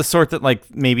 of the sort that, like,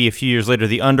 maybe a few years later,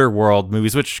 the Underworld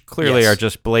movies, which clearly are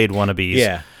just Blade wannabes.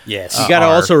 Yeah. Yes. You got to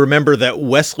also remember that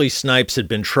Wesley Snipes had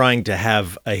been trying to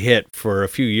have a hit for a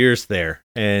few years there.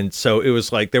 And so it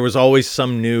was like there was always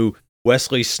some new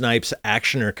Wesley Snipes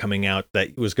actioner coming out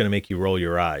that was going to make you roll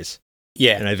your eyes.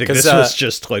 Yeah. And I think this was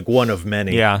just like one of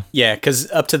many. Yeah. Yeah,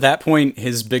 because up to that point,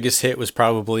 his biggest hit was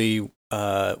probably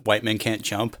White Men Can't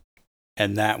Jump.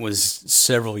 And that was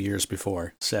several years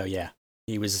before. So, yeah,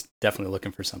 he was definitely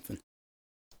looking for something.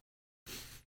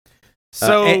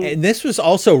 So, and this was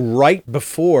also right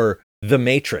before The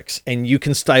Matrix. And you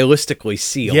can stylistically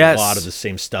see a lot of the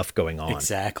same stuff going on.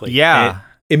 Exactly. Yeah.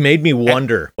 It made me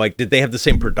wonder, like, did they have the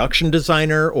same production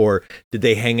designer, or did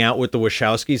they hang out with the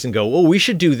Wachowskis and go, well, we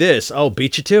should do this. I'll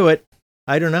beat you to it.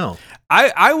 I don't know.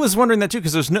 I was wondering that, too,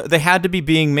 because they had to be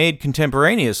being made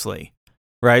contemporaneously.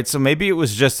 Right, so maybe it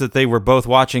was just that they were both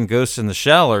watching Ghost in the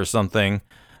Shell or something.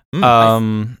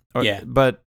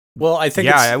 But well, I think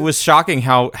it was shocking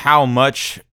how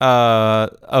much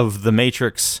of the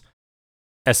Matrix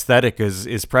aesthetic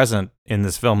is present in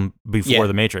this film before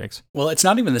the Matrix. Well, it's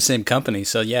not even the same company,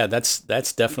 so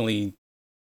that's definitely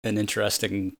an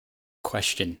interesting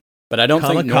question. But I don't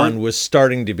think Comic-Con was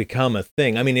starting to become a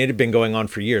thing. I mean, it had been going on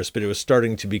for years, but it was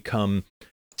starting to become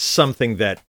something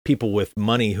that people with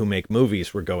money who make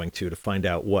movies were going to find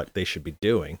out what they should be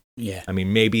doing. Yeah. I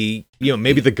mean, maybe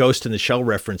the Ghost in the Shell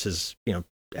reference is,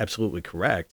 absolutely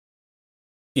correct.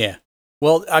 Yeah.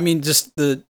 Well, I mean,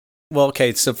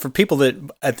 okay, so for people that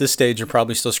at this stage are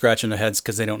probably still scratching their heads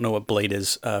because they don't know what Blade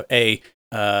is,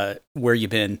 where you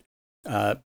been?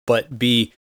 But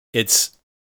B,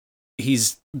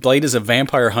 Blade is a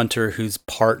vampire hunter who's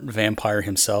part vampire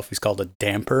himself. He's called a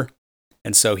damper.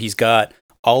 And so he's got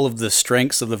all of the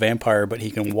strengths of the vampire, but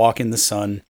he can walk in the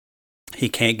sun. He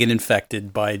can't get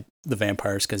infected by the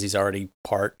vampires because he's already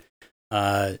part.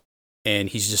 And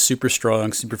he's just super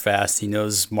strong, super fast. He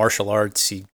knows martial arts.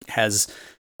 He has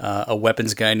a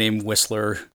weapons guy named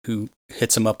Whistler who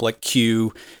hits him up like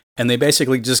Q. And they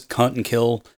basically just hunt and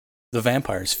kill the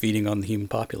vampires, feeding on the human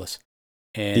populace.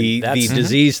 And the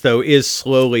disease, though, is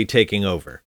slowly taking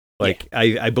over. Like,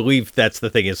 I believe that's the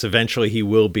thing, is eventually he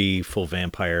will be full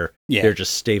vampire. Yeah. They're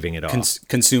just staving it off.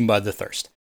 Consumed by the thirst.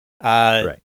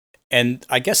 Right. And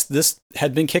I guess this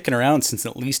had been kicking around since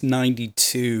at least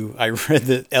 92. I read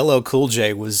that LL Cool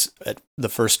J was the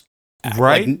first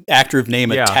actor of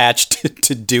name attached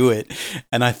to do it.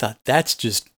 And I thought, that's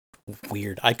just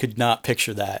weird. I could not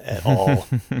picture that at all.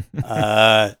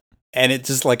 And it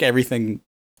just, like everything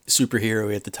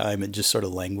superhero at the time, it just sort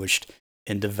of languished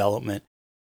in development.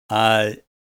 And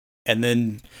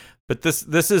then, but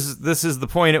this is the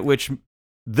point at which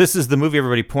this is the movie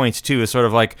everybody points to, is sort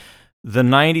of like the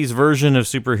 90s version of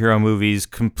superhero movies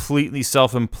completely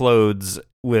self-implodes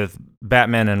with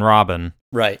Batman and Robin.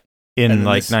 Right. In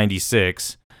like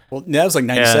 96. Well, that was like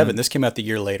 97. This came out the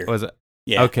year later. Was it?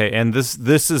 Yeah. Okay, and this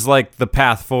is like the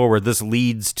path forward. This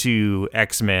leads to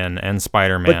X-Men and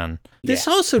Spider-Man. But this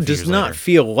also does not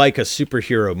feel like a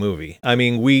superhero movie. I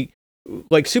mean,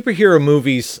 superhero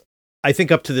movies, I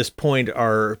think up to this point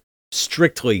are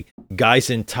strictly guys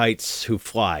in tights who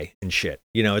fly and shit.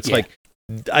 You know, it's like,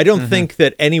 I don't think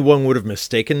that anyone would have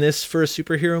mistaken this for a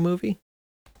superhero movie.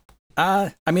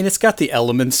 I mean, it's got the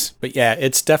elements, but yeah,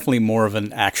 it's definitely more of an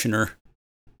actioner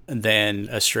than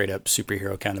a straight up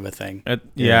superhero kind of a thing.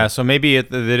 So maybe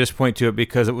they just point to it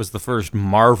because it was the first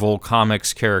Marvel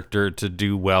Comics character to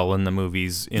do well in the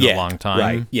movies in a long time.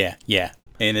 Right. Yeah.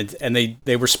 And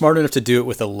they were smart enough to do it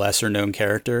with a lesser known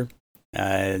character,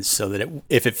 so that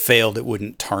if it failed, it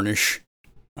wouldn't tarnish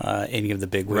any of the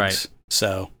bigwigs. Right.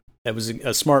 So that was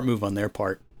a smart move on their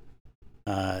part.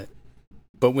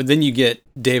 But then you get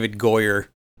David Goyer,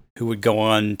 who would go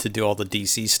on to do all the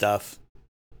DC stuff,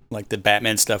 like the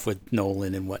Batman stuff with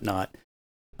Nolan and whatnot.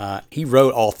 He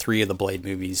wrote all 3 of the Blade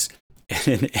movies,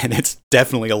 and it's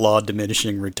definitely a law of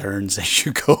diminishing returns as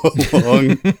you go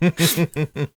along.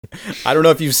 I don't know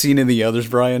if you've seen any of the others,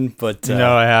 Brian, but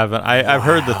no, I haven't. I've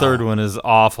heard the third one is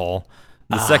awful.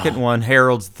 The second one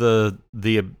heralds the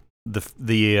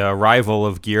arrival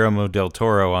of Guillermo del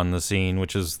Toro on the scene,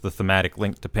 which is the thematic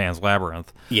link to Pan's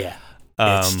Labyrinth. Yeah.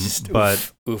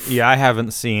 Oof. I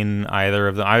haven't seen either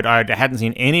of them. I hadn't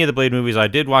seen any of the Blade movies. I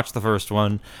did watch the first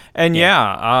one, and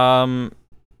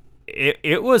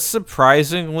it was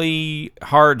surprisingly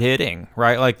hard hitting,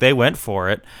 right? Like they went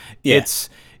for it. Yeah.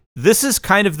 This is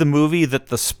kind of the movie that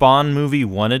the Spawn movie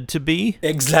wanted to be.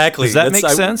 Exactly. Does that make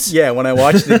sense? Yeah, when I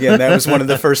watched it again, that was one of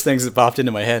the first things that popped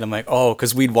into my head. I'm like, oh,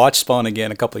 because we'd watched Spawn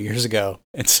again a couple of years ago,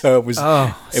 and so it was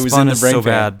Spawn in the is brain so pan.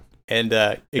 bad.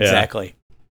 And exactly.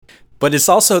 But it's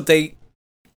also they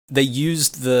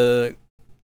used the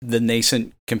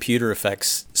nascent computer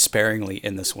effects sparingly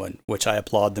in this one, which I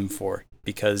applaud them for,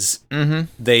 because I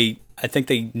think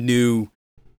they knew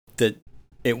that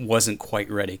it wasn't quite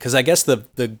ready. Because I guess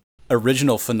the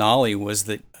original finale was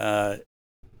that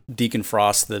Deacon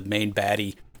Frost, the main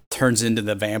baddie, turns into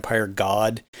the vampire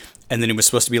god, and then it was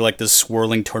supposed to be like this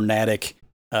swirling tornadic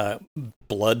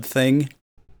blood thing,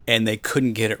 and they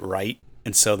couldn't get it right.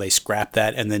 And so they scrapped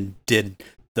that and then did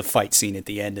the fight scene at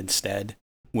the end instead,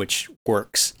 which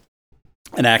works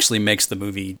and actually makes the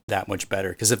movie that much better.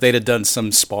 Because if they'd have done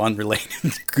some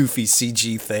Spawn-related goofy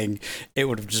CG thing, it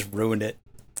would have just ruined it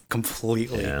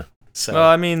completely. Yeah. So. Well,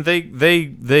 I mean,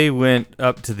 they went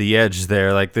up to the edge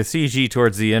there. Like the CG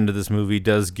towards the end of this movie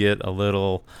does get a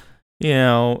little,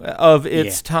 of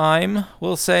its time,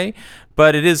 we'll say.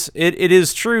 But it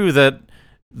is true that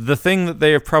the thing that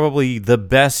they are probably the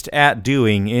best at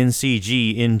doing in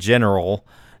CG in general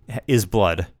is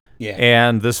blood. Yeah.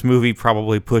 And this movie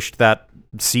probably pushed that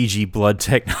CG blood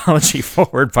technology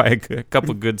forward by a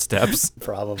couple good steps.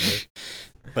 Probably.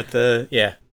 But the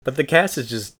cast is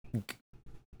just,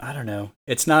 I don't know.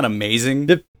 It's not amazing.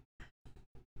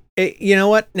 You know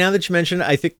what? Now that you mention it,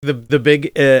 I think the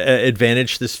big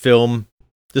advantage the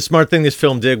smart thing this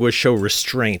film did was show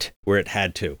restraint where it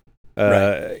had to.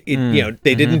 They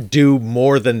didn't do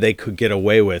more than they could get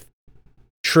away with.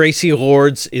 Tracy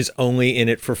Lords is only in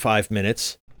it for 5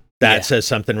 minutes. That says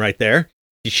something right there.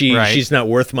 She's not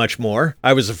worth much more.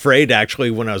 I was afraid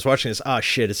actually when I was watching this. Oh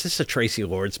shit, is this a Tracy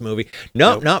Lords movie?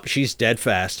 Nope. She's dead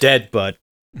fast. But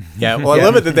yeah. Well, I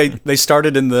love it that they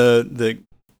started in the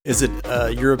is it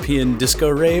European disco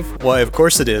rave? Why, of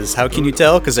course it is. How can you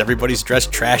tell? Because everybody's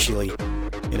dressed trashily.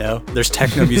 There's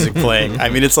techno music playing. I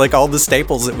mean, it's like all the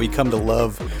staples that we come to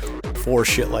love for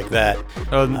shit like that.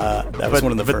 That was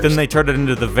one of the first. But then they turned it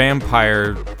into the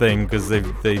vampire thing because they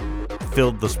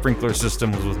filled the sprinkler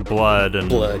systems with blood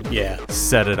and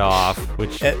set it off,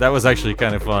 which that was actually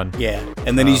kind of fun. Yeah,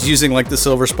 and then he's using like the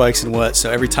silver spikes and what,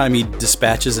 so every time he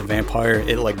dispatches a vampire,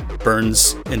 it like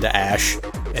burns into ash,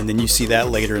 and then you see that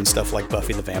later in stuff like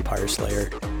Buffy the Vampire Slayer,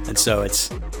 and so it's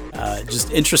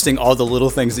just interesting, all the little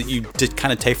things that you did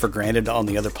kind of take for granted on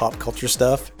the other pop culture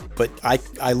stuff. But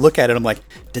I look at it, I'm like,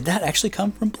 did that actually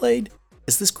come from Blade?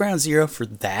 Is this ground zero for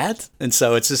that? And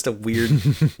so it's just a weird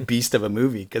beast of a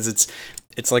movie, because it's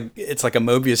like a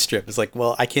Mobius strip. It's like,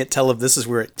 well, I can't tell if this is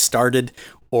where it started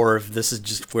or if this is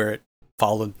just where it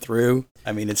followed through.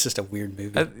 I mean, it's just a weird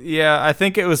movie. I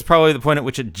think it was probably the point at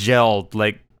which it gelled.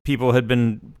 Like, people had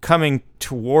been coming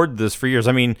toward this for years.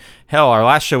 I mean, hell, our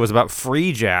last show was about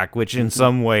Free Jack, which in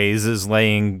some ways is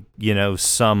laying,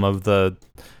 some of the,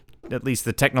 at least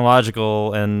the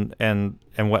technological and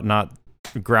whatnot,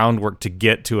 groundwork to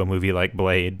get to a movie like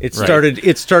Blade. It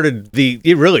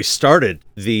really started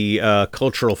the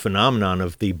cultural phenomenon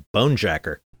of the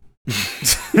bonejacker.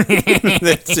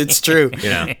 It's true.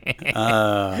 Yeah.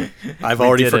 I've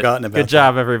already forgotten about Good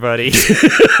job, everybody.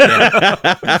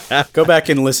 Go back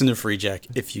and listen to Free Jack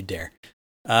if you dare.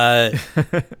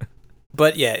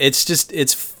 But yeah, it's just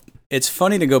it's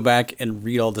funny to go back and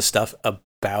read all the stuff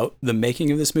about the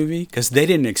making of this movie because they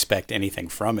didn't expect anything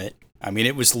from it. I mean,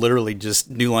 it was literally just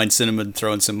New Line Cinema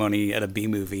throwing some money at a B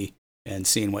movie and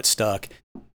seeing what stuck.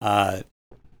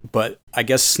 But I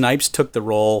guess Snipes took the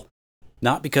role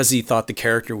not because he thought the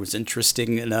character was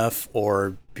interesting enough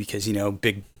or because,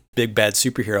 big bad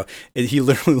superhero. He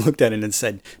literally looked at it and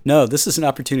said, no, this is an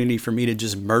opportunity for me to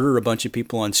just murder a bunch of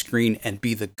people on screen and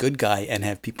be the good guy and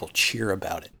have people cheer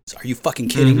about it. So, are you fucking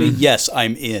kidding me? Yes,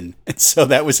 I'm in. And so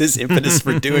that was his impetus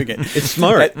for doing it. It's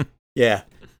smart. Yeah.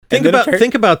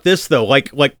 Think about this though.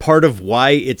 Like part of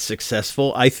why it's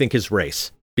successful, I think, is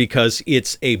race, because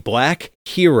it's a black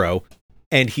hero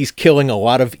and he's killing a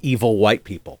lot of evil white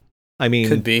people. I mean,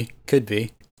 could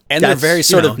be. And they're very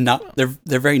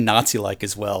they're very Nazi-like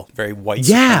as well, very white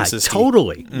supremacist. Yeah,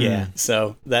 totally. Yeah.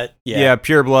 So that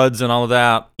pure bloods and all of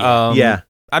that. Yeah.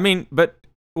 I mean, but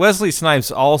Wesley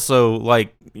Snipes also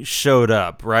showed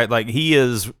up, right? Like he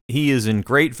is in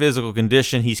great physical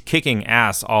condition. He's kicking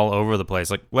ass all over the place.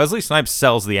 Like Wesley Snipes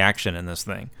sells the action in this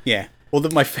thing. Yeah. Well,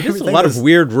 my favorite There's thing a lot of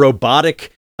weird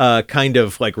robotic kind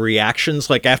of reactions.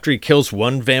 Like after he kills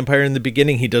one vampire in the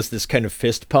beginning, he does this kind of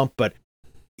fist pump, but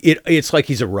it's like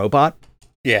he's a robot.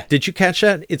 Yeah. Did you catch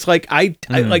that? It's like I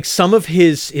like some of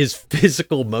his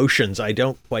physical motions I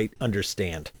don't quite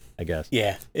understand, I guess.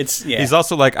 Yeah. He's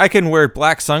also like, I can wear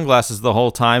black sunglasses the whole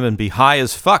time and be high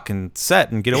as fuck and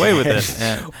set and get away with it.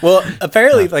 And, well,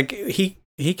 apparently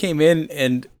he came in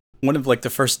and one of the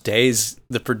first days,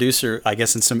 the producer, I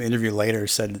guess in some interview later,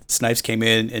 said Snipes came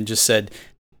in and just said,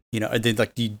 I did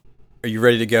are you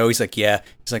ready to go? He's like, yeah.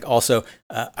 He's like, also,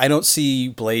 I don't see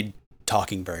Blade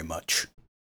talking very much.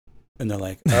 And they're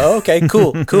like, oh, okay,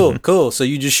 cool. So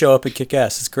you just show up and kick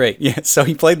ass. It's great. Yeah. So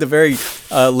he played the very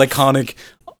laconic,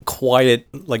 quiet,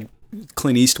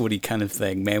 Clint Eastwood-y kind of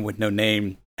thing, man with no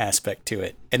name aspect to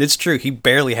it. And it's true. He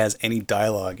barely has any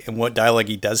dialogue. And what dialogue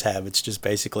he does have, it's just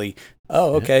basically,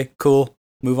 oh, okay, cool.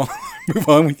 Move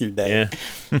on with your day.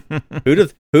 Yeah.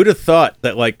 Who'd have thought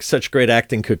that such great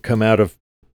acting could come out of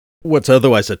what's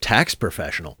otherwise a tax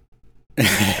professional?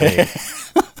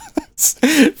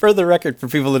 For the record, for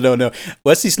people that don't know,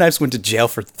 Wesley Snipes went to jail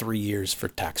for 3 years for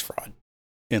tax fraud.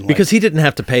 Because he didn't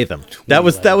have to pay them. That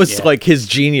was his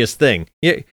genius thing.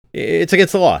 Yeah, it's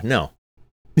against the law. No,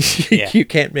 you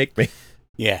can't make me.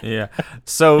 Yeah.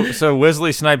 So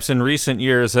Wesley Snipes in recent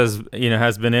years has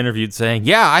been interviewed saying,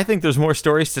 yeah, I think there's more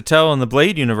stories to tell in the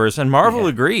Blade universe, and Marvel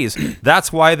agrees.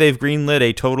 That's why they've greenlit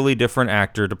a totally different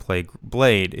actor to play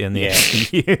Blade in the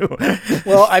MCU.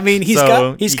 Well, I mean, he's got a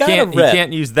rep. He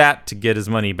can't use that to get his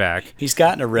money back. He's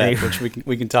gotten a rep, which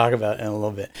we can talk about in a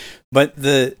little bit. But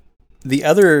the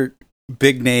other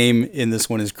big name in this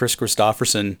one is Chris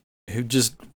Christopherson, who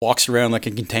just walks around like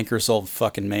a cantankerous old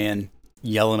fucking man,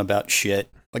 yelling about shit.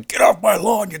 Like, get off my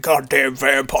lawn, you goddamn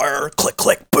vampire. Click,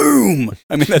 click, boom.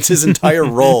 I mean, that's his entire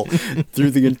role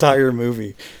through the entire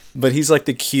movie. But he's like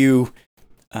the Q.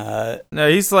 No,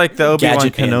 he's like the Obi-Wan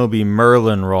Kenobi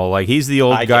Merlin role. Like, he's the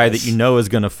old guy that is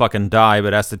going to fucking die,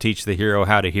 but has to teach the hero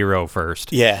how to hero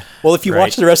first. Yeah. Well, if you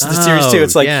watch the rest of the series, too,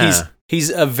 it's like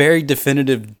he's a very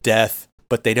definitive death,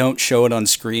 but they don't show it on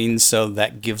screen, so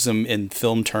that gives him, in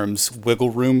film terms,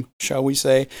 wiggle room, shall we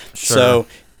say. Sure. So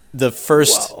the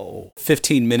first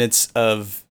 15 minutes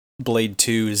of Blade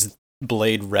 2 is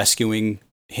Blade rescuing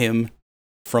him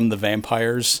from the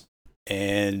vampires,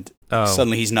 and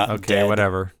suddenly he's not dead.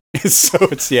 Whatever. So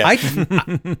it's, I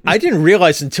didn't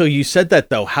realize until you said that,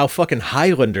 though, how fucking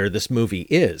Highlander this movie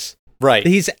is. Right.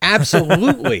 He's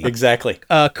absolutely exactly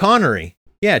Connery.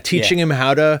 Yeah, teaching him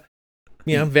how to,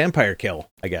 vampire kill,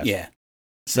 I guess. Yeah.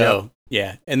 So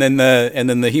and then the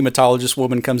hematologist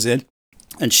woman comes in,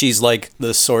 and she's like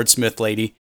the swordsmith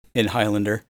lady in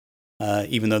Highlander,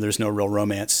 even though there's no real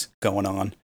romance going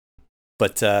on.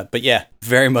 But yeah,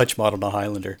 very much modeled on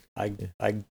Highlander. I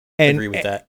agree with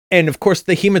that. And of course,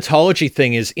 the hematology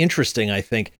thing is interesting, I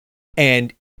think,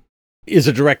 and is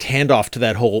a direct handoff to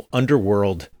that whole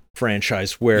Underworld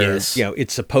franchise where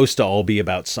it's supposed to all be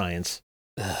about science,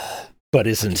 but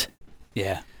isn't.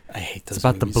 Yeah, I hate those. It's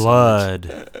about the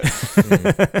blood.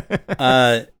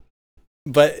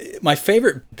 But my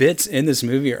favorite bits in this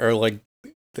movie are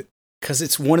because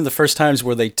it's one of the first times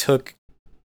where they took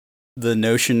the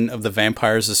notion of the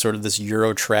vampires as sort of this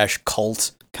Eurotrash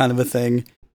cult kind of a thing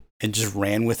and just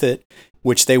ran with it,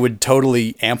 which they would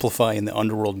totally amplify in the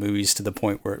Underworld movies to the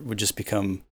point where it would just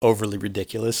become overly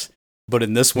ridiculous. But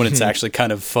in this one, it's actually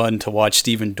kind of fun to watch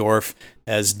Stephen Dorff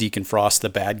as Deacon Frost, the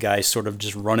bad guy, sort of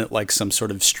just run it like some sort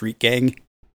of street gang,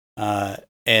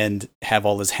 and have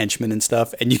all his henchmen and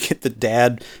stuff. And you get the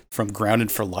dad from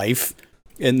Grounded for Life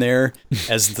in there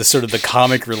as the sort of the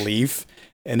comic relief.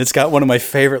 And it's got one of my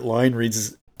favorite line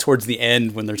reads towards the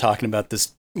end when they're talking about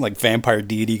this like vampire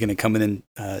deity going to come in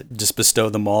and just bestow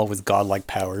them all with godlike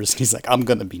powers. He's like, I'm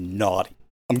going to be naughty.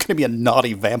 I'm going to be a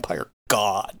naughty vampire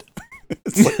god.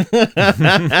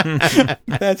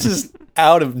 That's just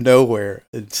out of nowhere.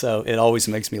 And so it always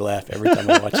makes me laugh every time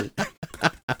I watch it.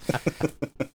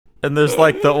 And there's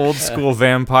like the old school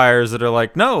vampires that are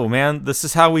like, no, man, this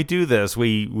is how we do this.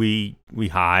 We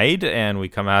hide and we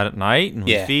come out at night and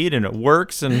we feed and it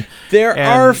works. And there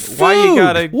are food. Why you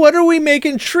gotta... What are we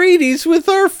making treaties with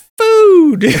our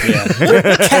food? Yeah,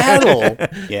 they're cattle.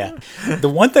 Yeah. The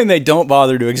one thing they don't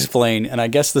bother to explain, and I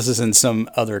guess this is in some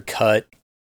other cut,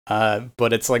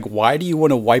 but it's like, why do you want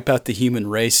to wipe out the human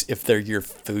race if they're your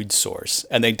food source?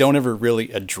 And they don't ever really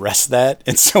address that.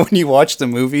 And so when you watch the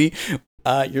movie,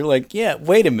 you're like, yeah,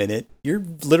 wait a minute. You're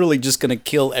literally just going to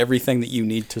kill everything that you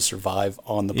need to survive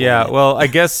on the planet. Yeah, well, I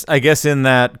guess in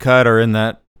that cut or in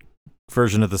that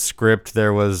version of the script,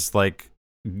 there was like,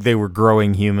 they were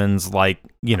growing humans like,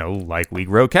 like we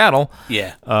grow cattle.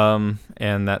 Yeah.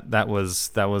 And that was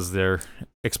their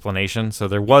explanation. So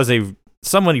there was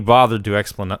somebody bothered to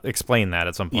explain that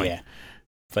at some point. Yeah.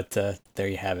 But there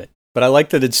you have it. But I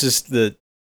like that it's just the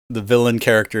villain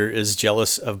character is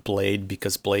jealous of Blade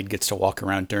because Blade gets to walk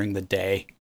around during the day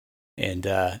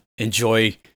and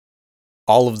enjoy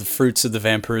all of the fruits of the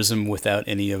vampirism without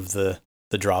any of the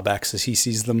drawbacks as he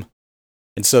sees them.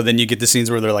 And so then you get the scenes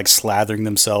where they're like slathering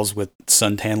themselves with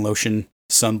suntan lotion,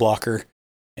 sunblocker,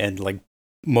 and like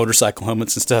motorcycle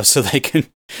helmets and stuff so they can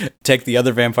take the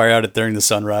other vampire out during the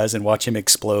sunrise and watch him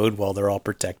explode while they're all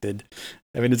protected.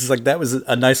 I mean, it's like that was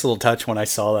a nice little touch when I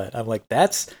saw that. I'm like,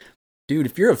 dude,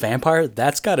 if you're a vampire,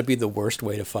 that's got to be the worst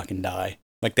way to fucking die.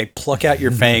 Like, they pluck out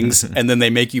your fangs, and then they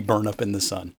make you burn up in the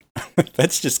sun.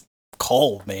 That's just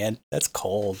cold, man. That's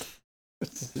cold.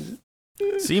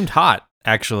 Seemed hot,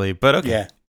 actually, but okay. Yeah.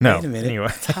 No, wait a minute. anyway.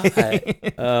 It's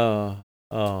hot.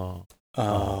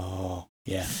 Oh,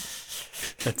 yeah.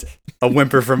 That's a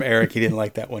whimper from Eric. He didn't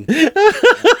like that one.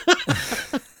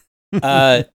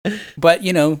 But,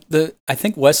 I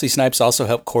think Wesley Snipes also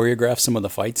helped choreograph some of the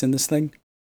fights in this thing.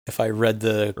 If I read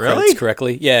the credits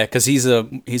correctly. Yeah, because he's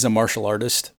a martial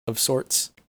artist of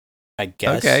sorts, I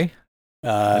guess. Okay.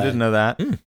 I didn't know that.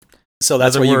 So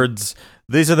that's the words.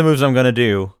 These are the moves I'm going to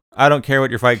do. I don't care what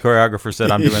your fight choreographer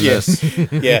said. I'm doing this.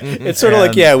 Yeah, it's sort of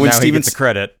like when Steven gets the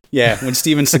credit. Yeah, when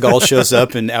Steven Seagal shows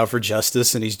up in Out for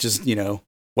Justice and he's just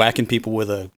whacking people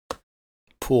with a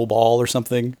pool ball or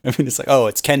something. I mean, it's like, oh,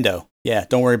 it's kendo. Yeah,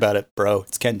 don't worry about it, bro.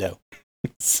 It's kendo.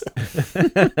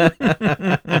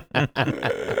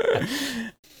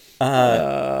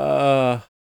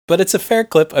 But it's a fair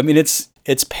clip. I mean, it's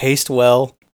paced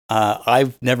well.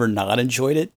 I've never not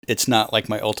enjoyed it. It's not like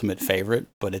my ultimate favorite,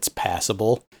 but it's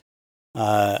passable.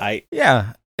 It's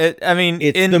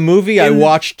the movie I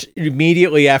watched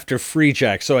immediately after Free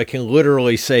Jack, so I can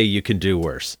literally say you can do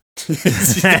worse.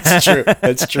 That's true.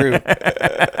 That's true.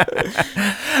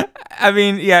 I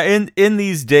mean, yeah, in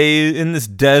these days, in this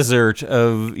desert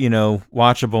of,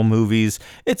 watchable movies,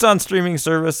 it's on streaming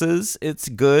services. It's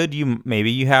good.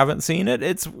 Maybe you haven't seen it.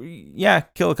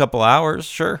 Kill a couple hours.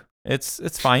 Sure.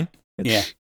 It's fine. Yeah.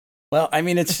 Well, I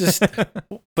mean, it's just,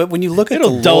 but when you look at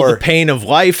it'll dull the pain of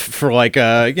life for like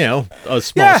a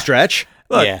small stretch.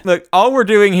 Look, all we're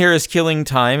doing here is killing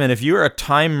time, and if you're a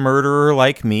time murderer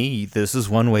like me, this is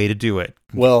one way to do it.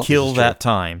 Well, kill that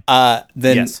time.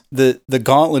 Then yes. the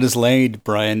gauntlet is laid,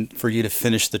 Brian, for you to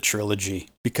finish the trilogy,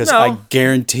 because I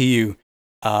guarantee you,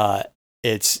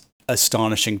 it's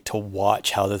astonishing to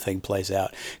watch how the thing plays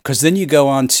out. Because then you go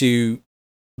on to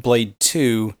Blade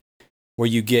 2, where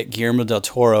you get Guillermo del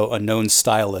Toro, a known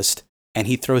stylist, and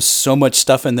he throws so much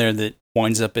stuff in there that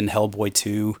winds up in Hellboy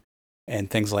 2 and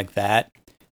things like that.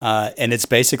 And it's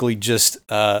basically just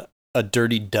a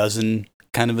Dirty Dozen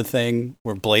kind of a thing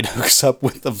where Blade hooks up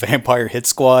with the vampire hit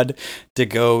squad to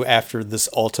go after this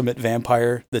ultimate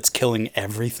vampire that's killing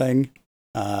everything.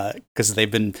 Because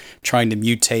they've been trying to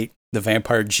mutate the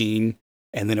vampire gene,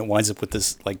 and then it winds up with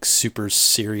this like super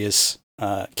serious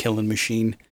killing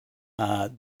machine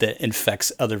that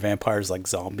infects other vampires like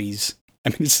zombies. I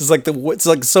mean, it's just like it's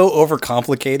like so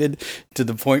overcomplicated to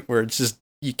the point where it's just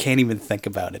you can't even think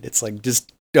about it. It's like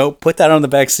just put that on the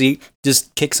back seat,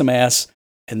 just kick some ass,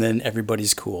 and then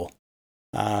everybody's cool.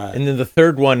 And then the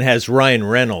third one has Ryan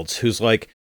Reynolds, who's like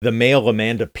the male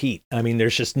Amanda Peet. I mean,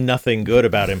 there's just nothing good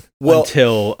about him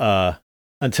until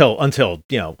until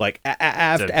like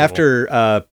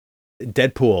after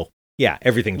Deadpool, yeah,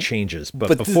 everything changes.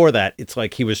 But before that, it's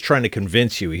like he was trying to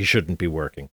convince you he shouldn't be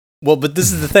working. Well, but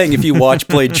this is the thing. If you watch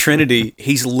Blade Trinity,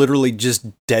 he's literally just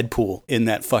Deadpool in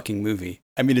that fucking movie.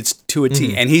 I mean, it's to a T.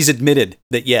 Mm-hmm. And he's admitted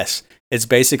that, yes, it's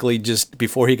basically just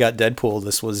before he got Deadpool,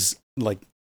 this was like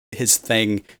his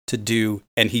thing to do.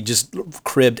 And he just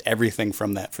cribbed everything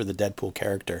from that for the Deadpool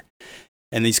character.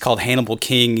 And he's called Hannibal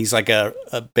King. He's like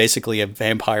basically a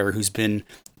vampire who's been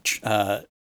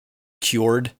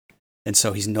cured. And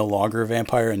so he's no longer a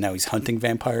vampire. And now he's hunting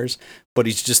vampires. But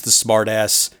he's just the smart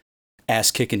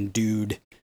ass-kicking dude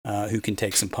who can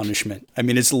take some punishment. I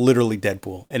mean, it's literally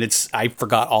Deadpool. And I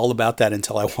forgot all about that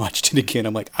until I watched it again.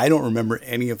 I'm like, I don't remember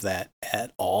any of that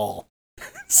at all.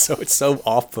 So it's so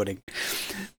off-putting.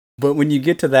 But when you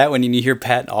get to that one and you hear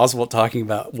Patton Oswalt talking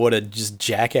about what a just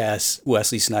jackass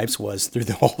Wesley Snipes was through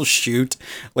the whole shoot,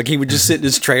 like he would just sit in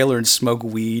his trailer and smoke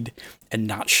weed and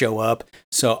not show up.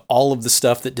 So all of the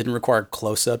stuff that didn't require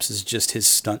close-ups is just his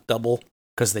stunt double,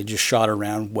 because they just shot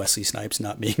around Wesley Snipes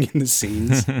not being in the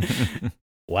scenes.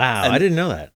 Wow, I didn't know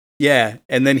that. Yeah,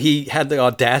 and then he had the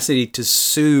audacity to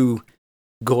sue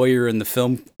Goyer and the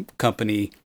film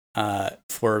company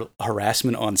for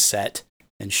harassment on set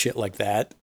and shit like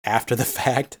that after the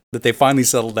fact, that they finally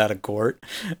settled out of court.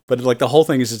 But like the whole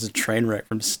thing is just a train wreck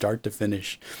from start to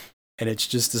finish. And it's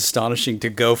just astonishing to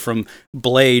go from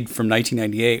Blade from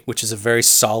 1998, which is a very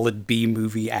solid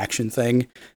B-movie action thing,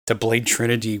 to Blade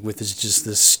Trinity, with just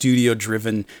this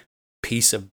studio-driven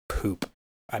piece of poop.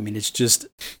 I mean, it's just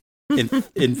in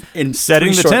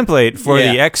setting the template for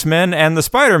the X-Men and the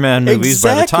Spider-Man movies.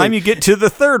 Exactly. By the time you get to the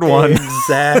third one.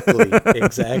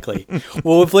 Exactly.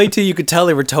 Well, with Blade 2, you could tell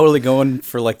they were totally going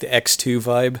for like the X2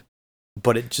 vibe,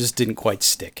 but it just didn't quite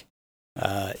stick.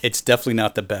 It's definitely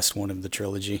not the best one of the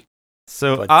trilogy.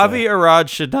 So Avi Arad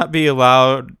should not be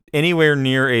allowed anywhere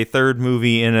near a third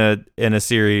movie in a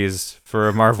series for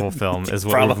a Marvel film, is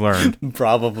what we've learned.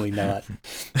 Probably not.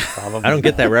 I don't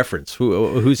get that reference.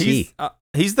 Who's he?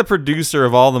 He's the producer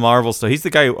of all the Marvel stuff. He's the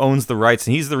guy who owns the rights,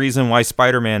 and he's the reason why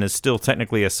Spider-Man is still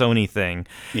technically a Sony thing.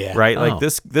 Yeah. Right? Like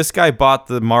this guy bought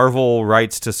the Marvel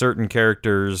rights to certain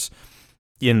characters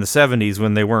in the 70s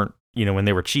when they weren't, when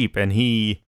they were cheap, and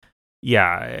he's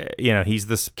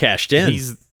this cashed in.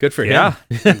 He's good for him. Yeah,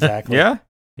 exactly. Yeah.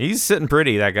 He's sitting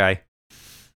pretty, that guy.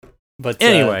 But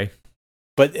anyway,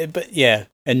 but yeah,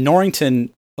 and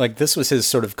Norrington, like, this was his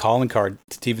sort of calling card,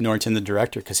 Stephen Norrington, the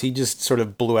director, because he just sort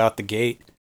of blew out the gate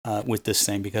with this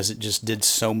thing, because it just did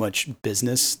so much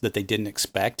business that they didn't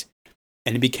expect,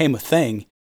 and it became a thing.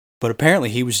 But apparently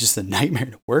he was just a nightmare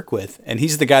to work with. And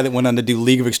he's the guy that went on to do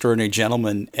League of Extraordinary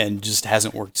Gentlemen and just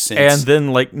hasn't worked since. And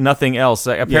then like nothing else.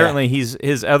 Like, apparently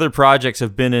his other projects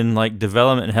have been in like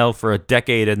development hell for a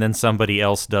decade, and then somebody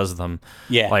else does them.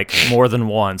 Yeah. Like more than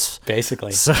once.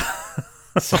 Basically. So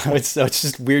it's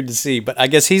just weird to see. But I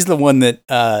guess he's the one that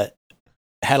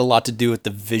had a lot to do with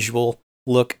the visual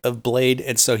look of Blade.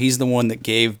 And so he's the one that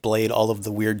gave Blade all of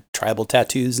the weird tribal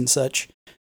tattoos and such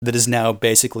that is now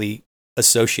basically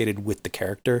associated with the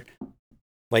character.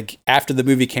 Like after the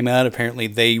movie came out, apparently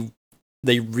they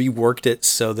reworked it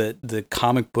so that the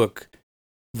comic book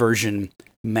version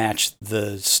matched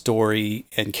the story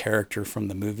and character from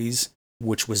the movies,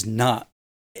 which was not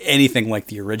anything like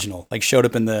the original. Like showed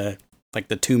up in the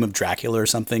Tomb of Dracula or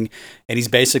something, and he's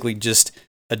basically just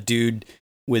a dude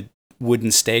with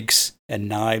wooden stakes and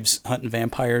knives hunting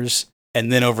vampires,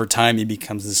 and then over time he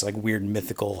becomes this like weird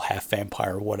mythical half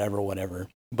vampire, whatever.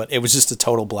 But it was just a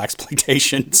total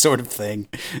blaxploitation sort of thing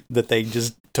that they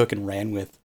just took and ran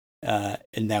with. And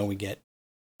now we get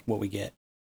what we get.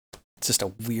 It's just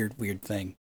a weird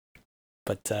thing.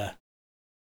 But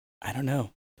I don't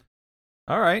know.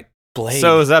 All right. Blade.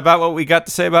 So is that about what we got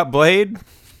to say about Blade?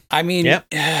 I mean,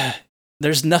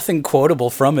 there's nothing quotable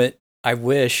from it. I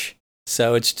wish.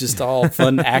 So it's just all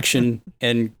fun action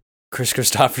and Chris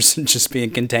Christopherson just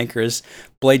being cantankerous.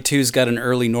 Blade 2's got an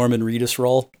early Norman Reedus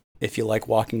role, if you like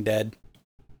Walking Dead.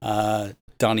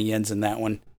 Donnie Yen's in that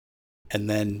one. And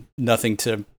then nothing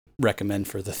to recommend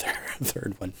for the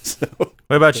third one. So.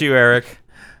 What about you, Eric?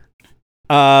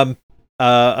 No.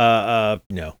 All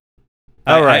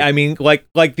right. I mean, like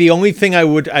the only thing I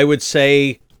would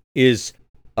say is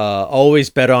always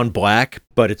bet on Black,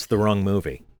 but it's the wrong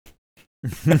movie.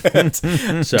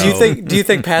 So, do you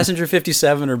think Passenger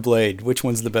 57 or Blade? Which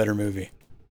one's the better movie?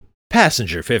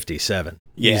 Passenger 57.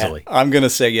 Yeah, easily. I'm gonna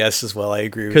say yes as well. I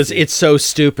agree with you. Because it's so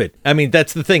stupid. I mean,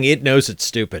 that's the thing. It knows it's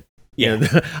stupid. Yeah. You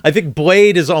know, I think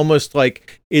Blade is almost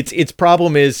like its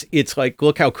problem is it's like,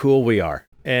 look how cool we are.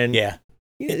 And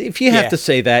if you have to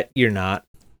say that, you're not.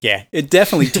 Yeah, it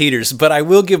definitely teeters, but I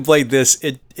will give Blade this.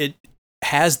 It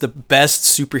has the best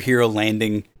superhero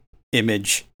landing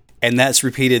image, and that's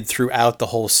repeated throughout the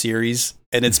whole series.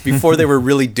 And it's before they were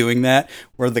really doing that,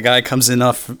 where the guy comes in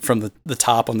off from the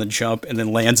top on the jump and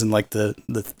then lands in like the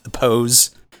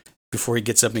pose before he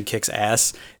gets up and kicks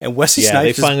ass. And Wesley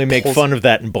Snipes they finally make fun of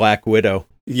that in Black Widow.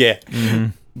 Yeah,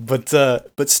 but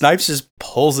Snipes just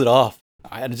pulls it off.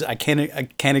 I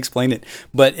can't explain it,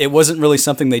 but it wasn't really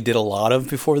something they did a lot of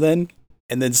before then.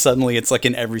 And then suddenly it's like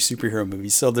in every superhero movie.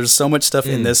 So there's so much stuff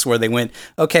in this where they went,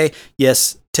 okay,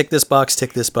 yes, tick this box,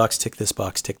 tick this box, tick this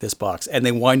box, tick this box. And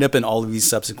they wind up in all of these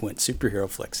subsequent superhero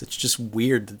flicks. It's just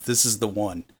weird that this is the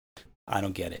one. I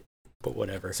don't get it, but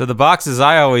whatever. So the boxes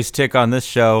I always tick on this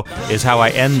show is how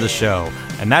I end the show.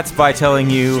 And that's by telling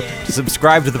you to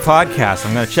subscribe to the podcast.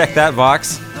 I'm going to check that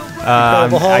box.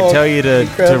 I tell you to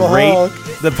rate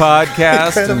the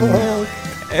podcast.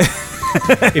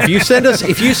 If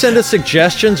you send us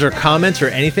suggestions or comments or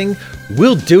anything,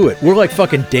 we'll do it. We're like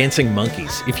fucking dancing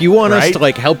monkeys. If you want us to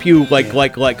like help you like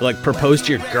propose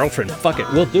to your girlfriend, fuck it,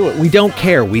 we'll do it. We don't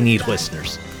care. We need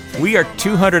listeners. We are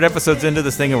 200 episodes into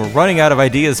this thing and we're running out of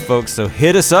ideas, folks. So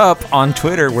hit us up on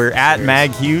Twitter. We're at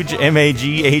MagHuge,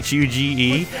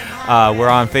 MagHuge. We're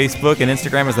on Facebook and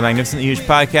Instagram as the Magnificently Huge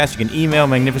Podcast. You can email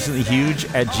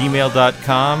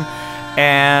magnificentlyhuge@gmail.com.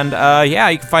 And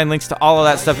you can find links to all of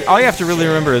that stuff. All you have to really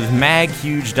remember is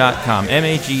maghuge.com,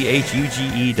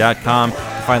 MagHuge.com.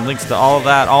 Find links to all of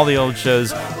that, all the old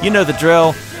shows. You know the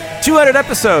drill. 200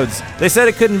 episodes. They said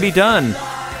it couldn't be done.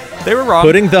 They were wrong.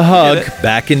 Putting the hug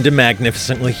back into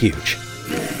Magnificently Huge.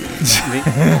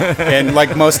 And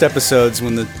like most episodes,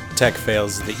 when the tech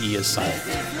fails, the E is silent.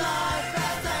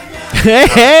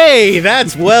 Hey,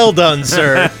 that's well done,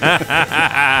 sir.